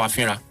tí ó ń bá wa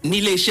fínra. Ní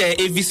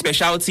iléeṣẹ́ AV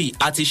Specialty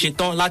a ti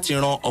ṣetán láti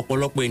ran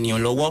ọ̀pọ̀lọpọ̀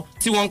ènìyàn lọ́wọ́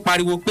tí wọ́n ń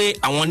pariwo pé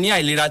àwọn ní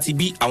àìlera ti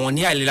bí, àwọn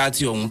ní àìlera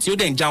ti ọ̀hún tí ó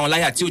dẹ̀ ń já wọn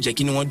láyà tí ò jẹ́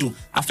kí ni wọ́n dùn.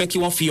 A fẹ́ kí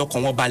wọ́n fi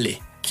ọkàn wọn balẹ̀,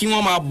 kí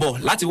wọ́n máa bọ̀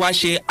láti wá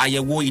ṣe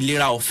àyẹ̀wò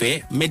ìlera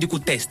ọ̀fẹ́ medical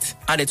test.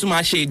 A dẹ̀ tún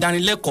máa ṣe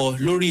ìdánilẹ́kọ̀ọ́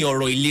lórí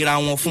ọ̀rọ̀ ìlera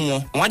wọn fún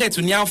wọn. Wọ́n á dẹ̀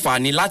tún ní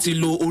àǹfààní láti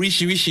lo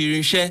oríṣiríṣi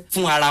irinṣẹ́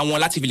fún ara wọn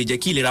láti fi lè jẹ́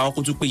kí ìlera wọn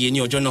kó tún péye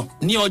ní ọjọ́ náà.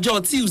 Ní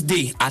ọjọ́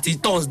Tuesday àti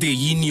Thursday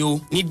yìí ni o,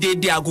 ní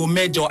déédé aago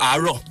 8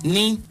 àárọ̀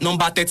ní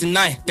nọ́mbà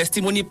 39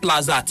 Testimony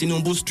Plaza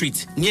Tinubu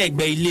Street ní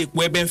ẹ̀gbẹ́ ilé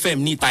epo Ebenfem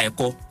ní ìta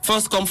ẹ̀kọ́.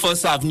 First come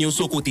first serve ni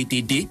Osoko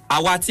tètè dé.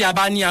 Àwa tí a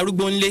bá ní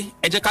arúgbó ńlé,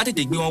 ẹ jẹ́ ká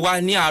tètè gbé wọn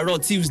wá ní àárọ̀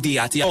Tuesday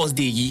àti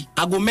Thursday yìí.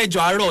 Aago 8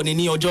 àárọ̀ ni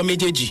ní ọjọ́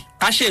méjèèjì.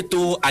 Ká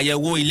ṣètò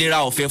àyẹ̀wò ìlera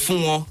ọ̀fẹ́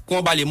fún wọn kí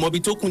wọ́n bá lè mọ ibi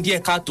tó kún díẹ̀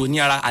káàtó ní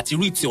ara àti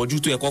irú ìtọ́jú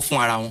tó yẹ kó fún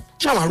ara wọn.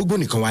 ṣé àwọn arúgbó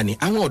nìkan wà ní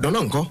àwọn ọ̀dọ́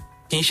náà ńkọ́?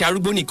 Kì í ṣe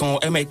arúgbó nìkan,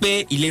 ẹ mọ̀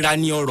pé ìlera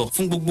ni ọrọ̀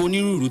fún gbogbo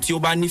onírúurú tí ó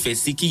bá nífẹ̀ẹ́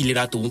sí kí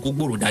ìlera tòun kó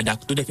gbòòrò dáadáa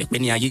tó dẹ̀ fẹ́ pẹ́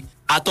ní ayé.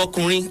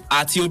 Àtọkùnrin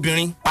àti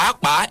obìnrin,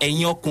 pàápàá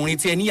ẹ̀yin ọkùnrin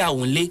tí ẹ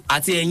níyàwó ńlé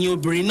àti ẹ̀yin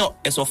obìnrin náà,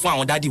 ẹ sọ fún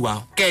àwọn dádì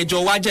wa. Kẹjọ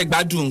wá jẹ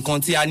gbádùn nǹkan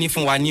tí a ní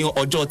fún wa ní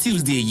ọjọ́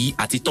Tuesday yìí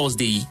àti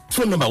Thursday yìí.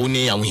 fóònù nọ́mbà wo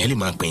ni àwọn èèyàn lè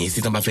máa pè yín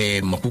sí tí wọ́n bá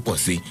fẹ́ mọ̀ púpọ̀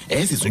sí?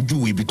 ẹ sì tún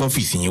júwe ibi tó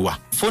ọ́fíìsì yín wà.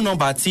 Fóònù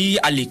nọ́mbà tí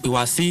a lè pè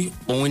wá sí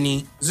òun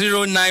ni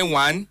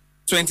 091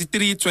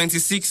 23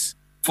 26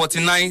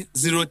 49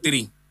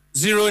 03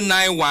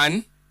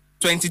 091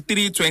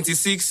 23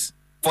 26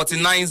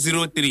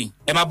 4903.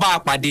 Ẹ máa bá a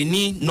pàdé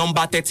ní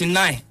nọ́mbà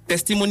 39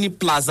 Testimony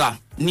Plaza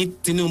ní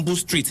Tinubu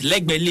Street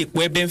lẹ́gbẹ̀ẹ́ ilé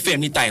epo Ebenfem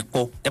níta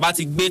ẹ̀kọ́. Ẹ bá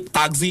ti gbé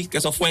taxi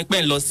kẹsọ fún ẹ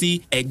pé ń lọ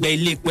sí ẹ̀gbẹ́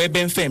ilé epo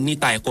Ebenfem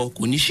níta ẹ̀kọ́,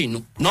 kò ní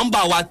ṣìnú.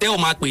 Nọ́mbà wa tẹ́ ò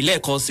máa pè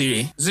lẹ́ẹ̀kan sí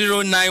rẹ̀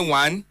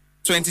 091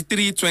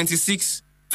 23 26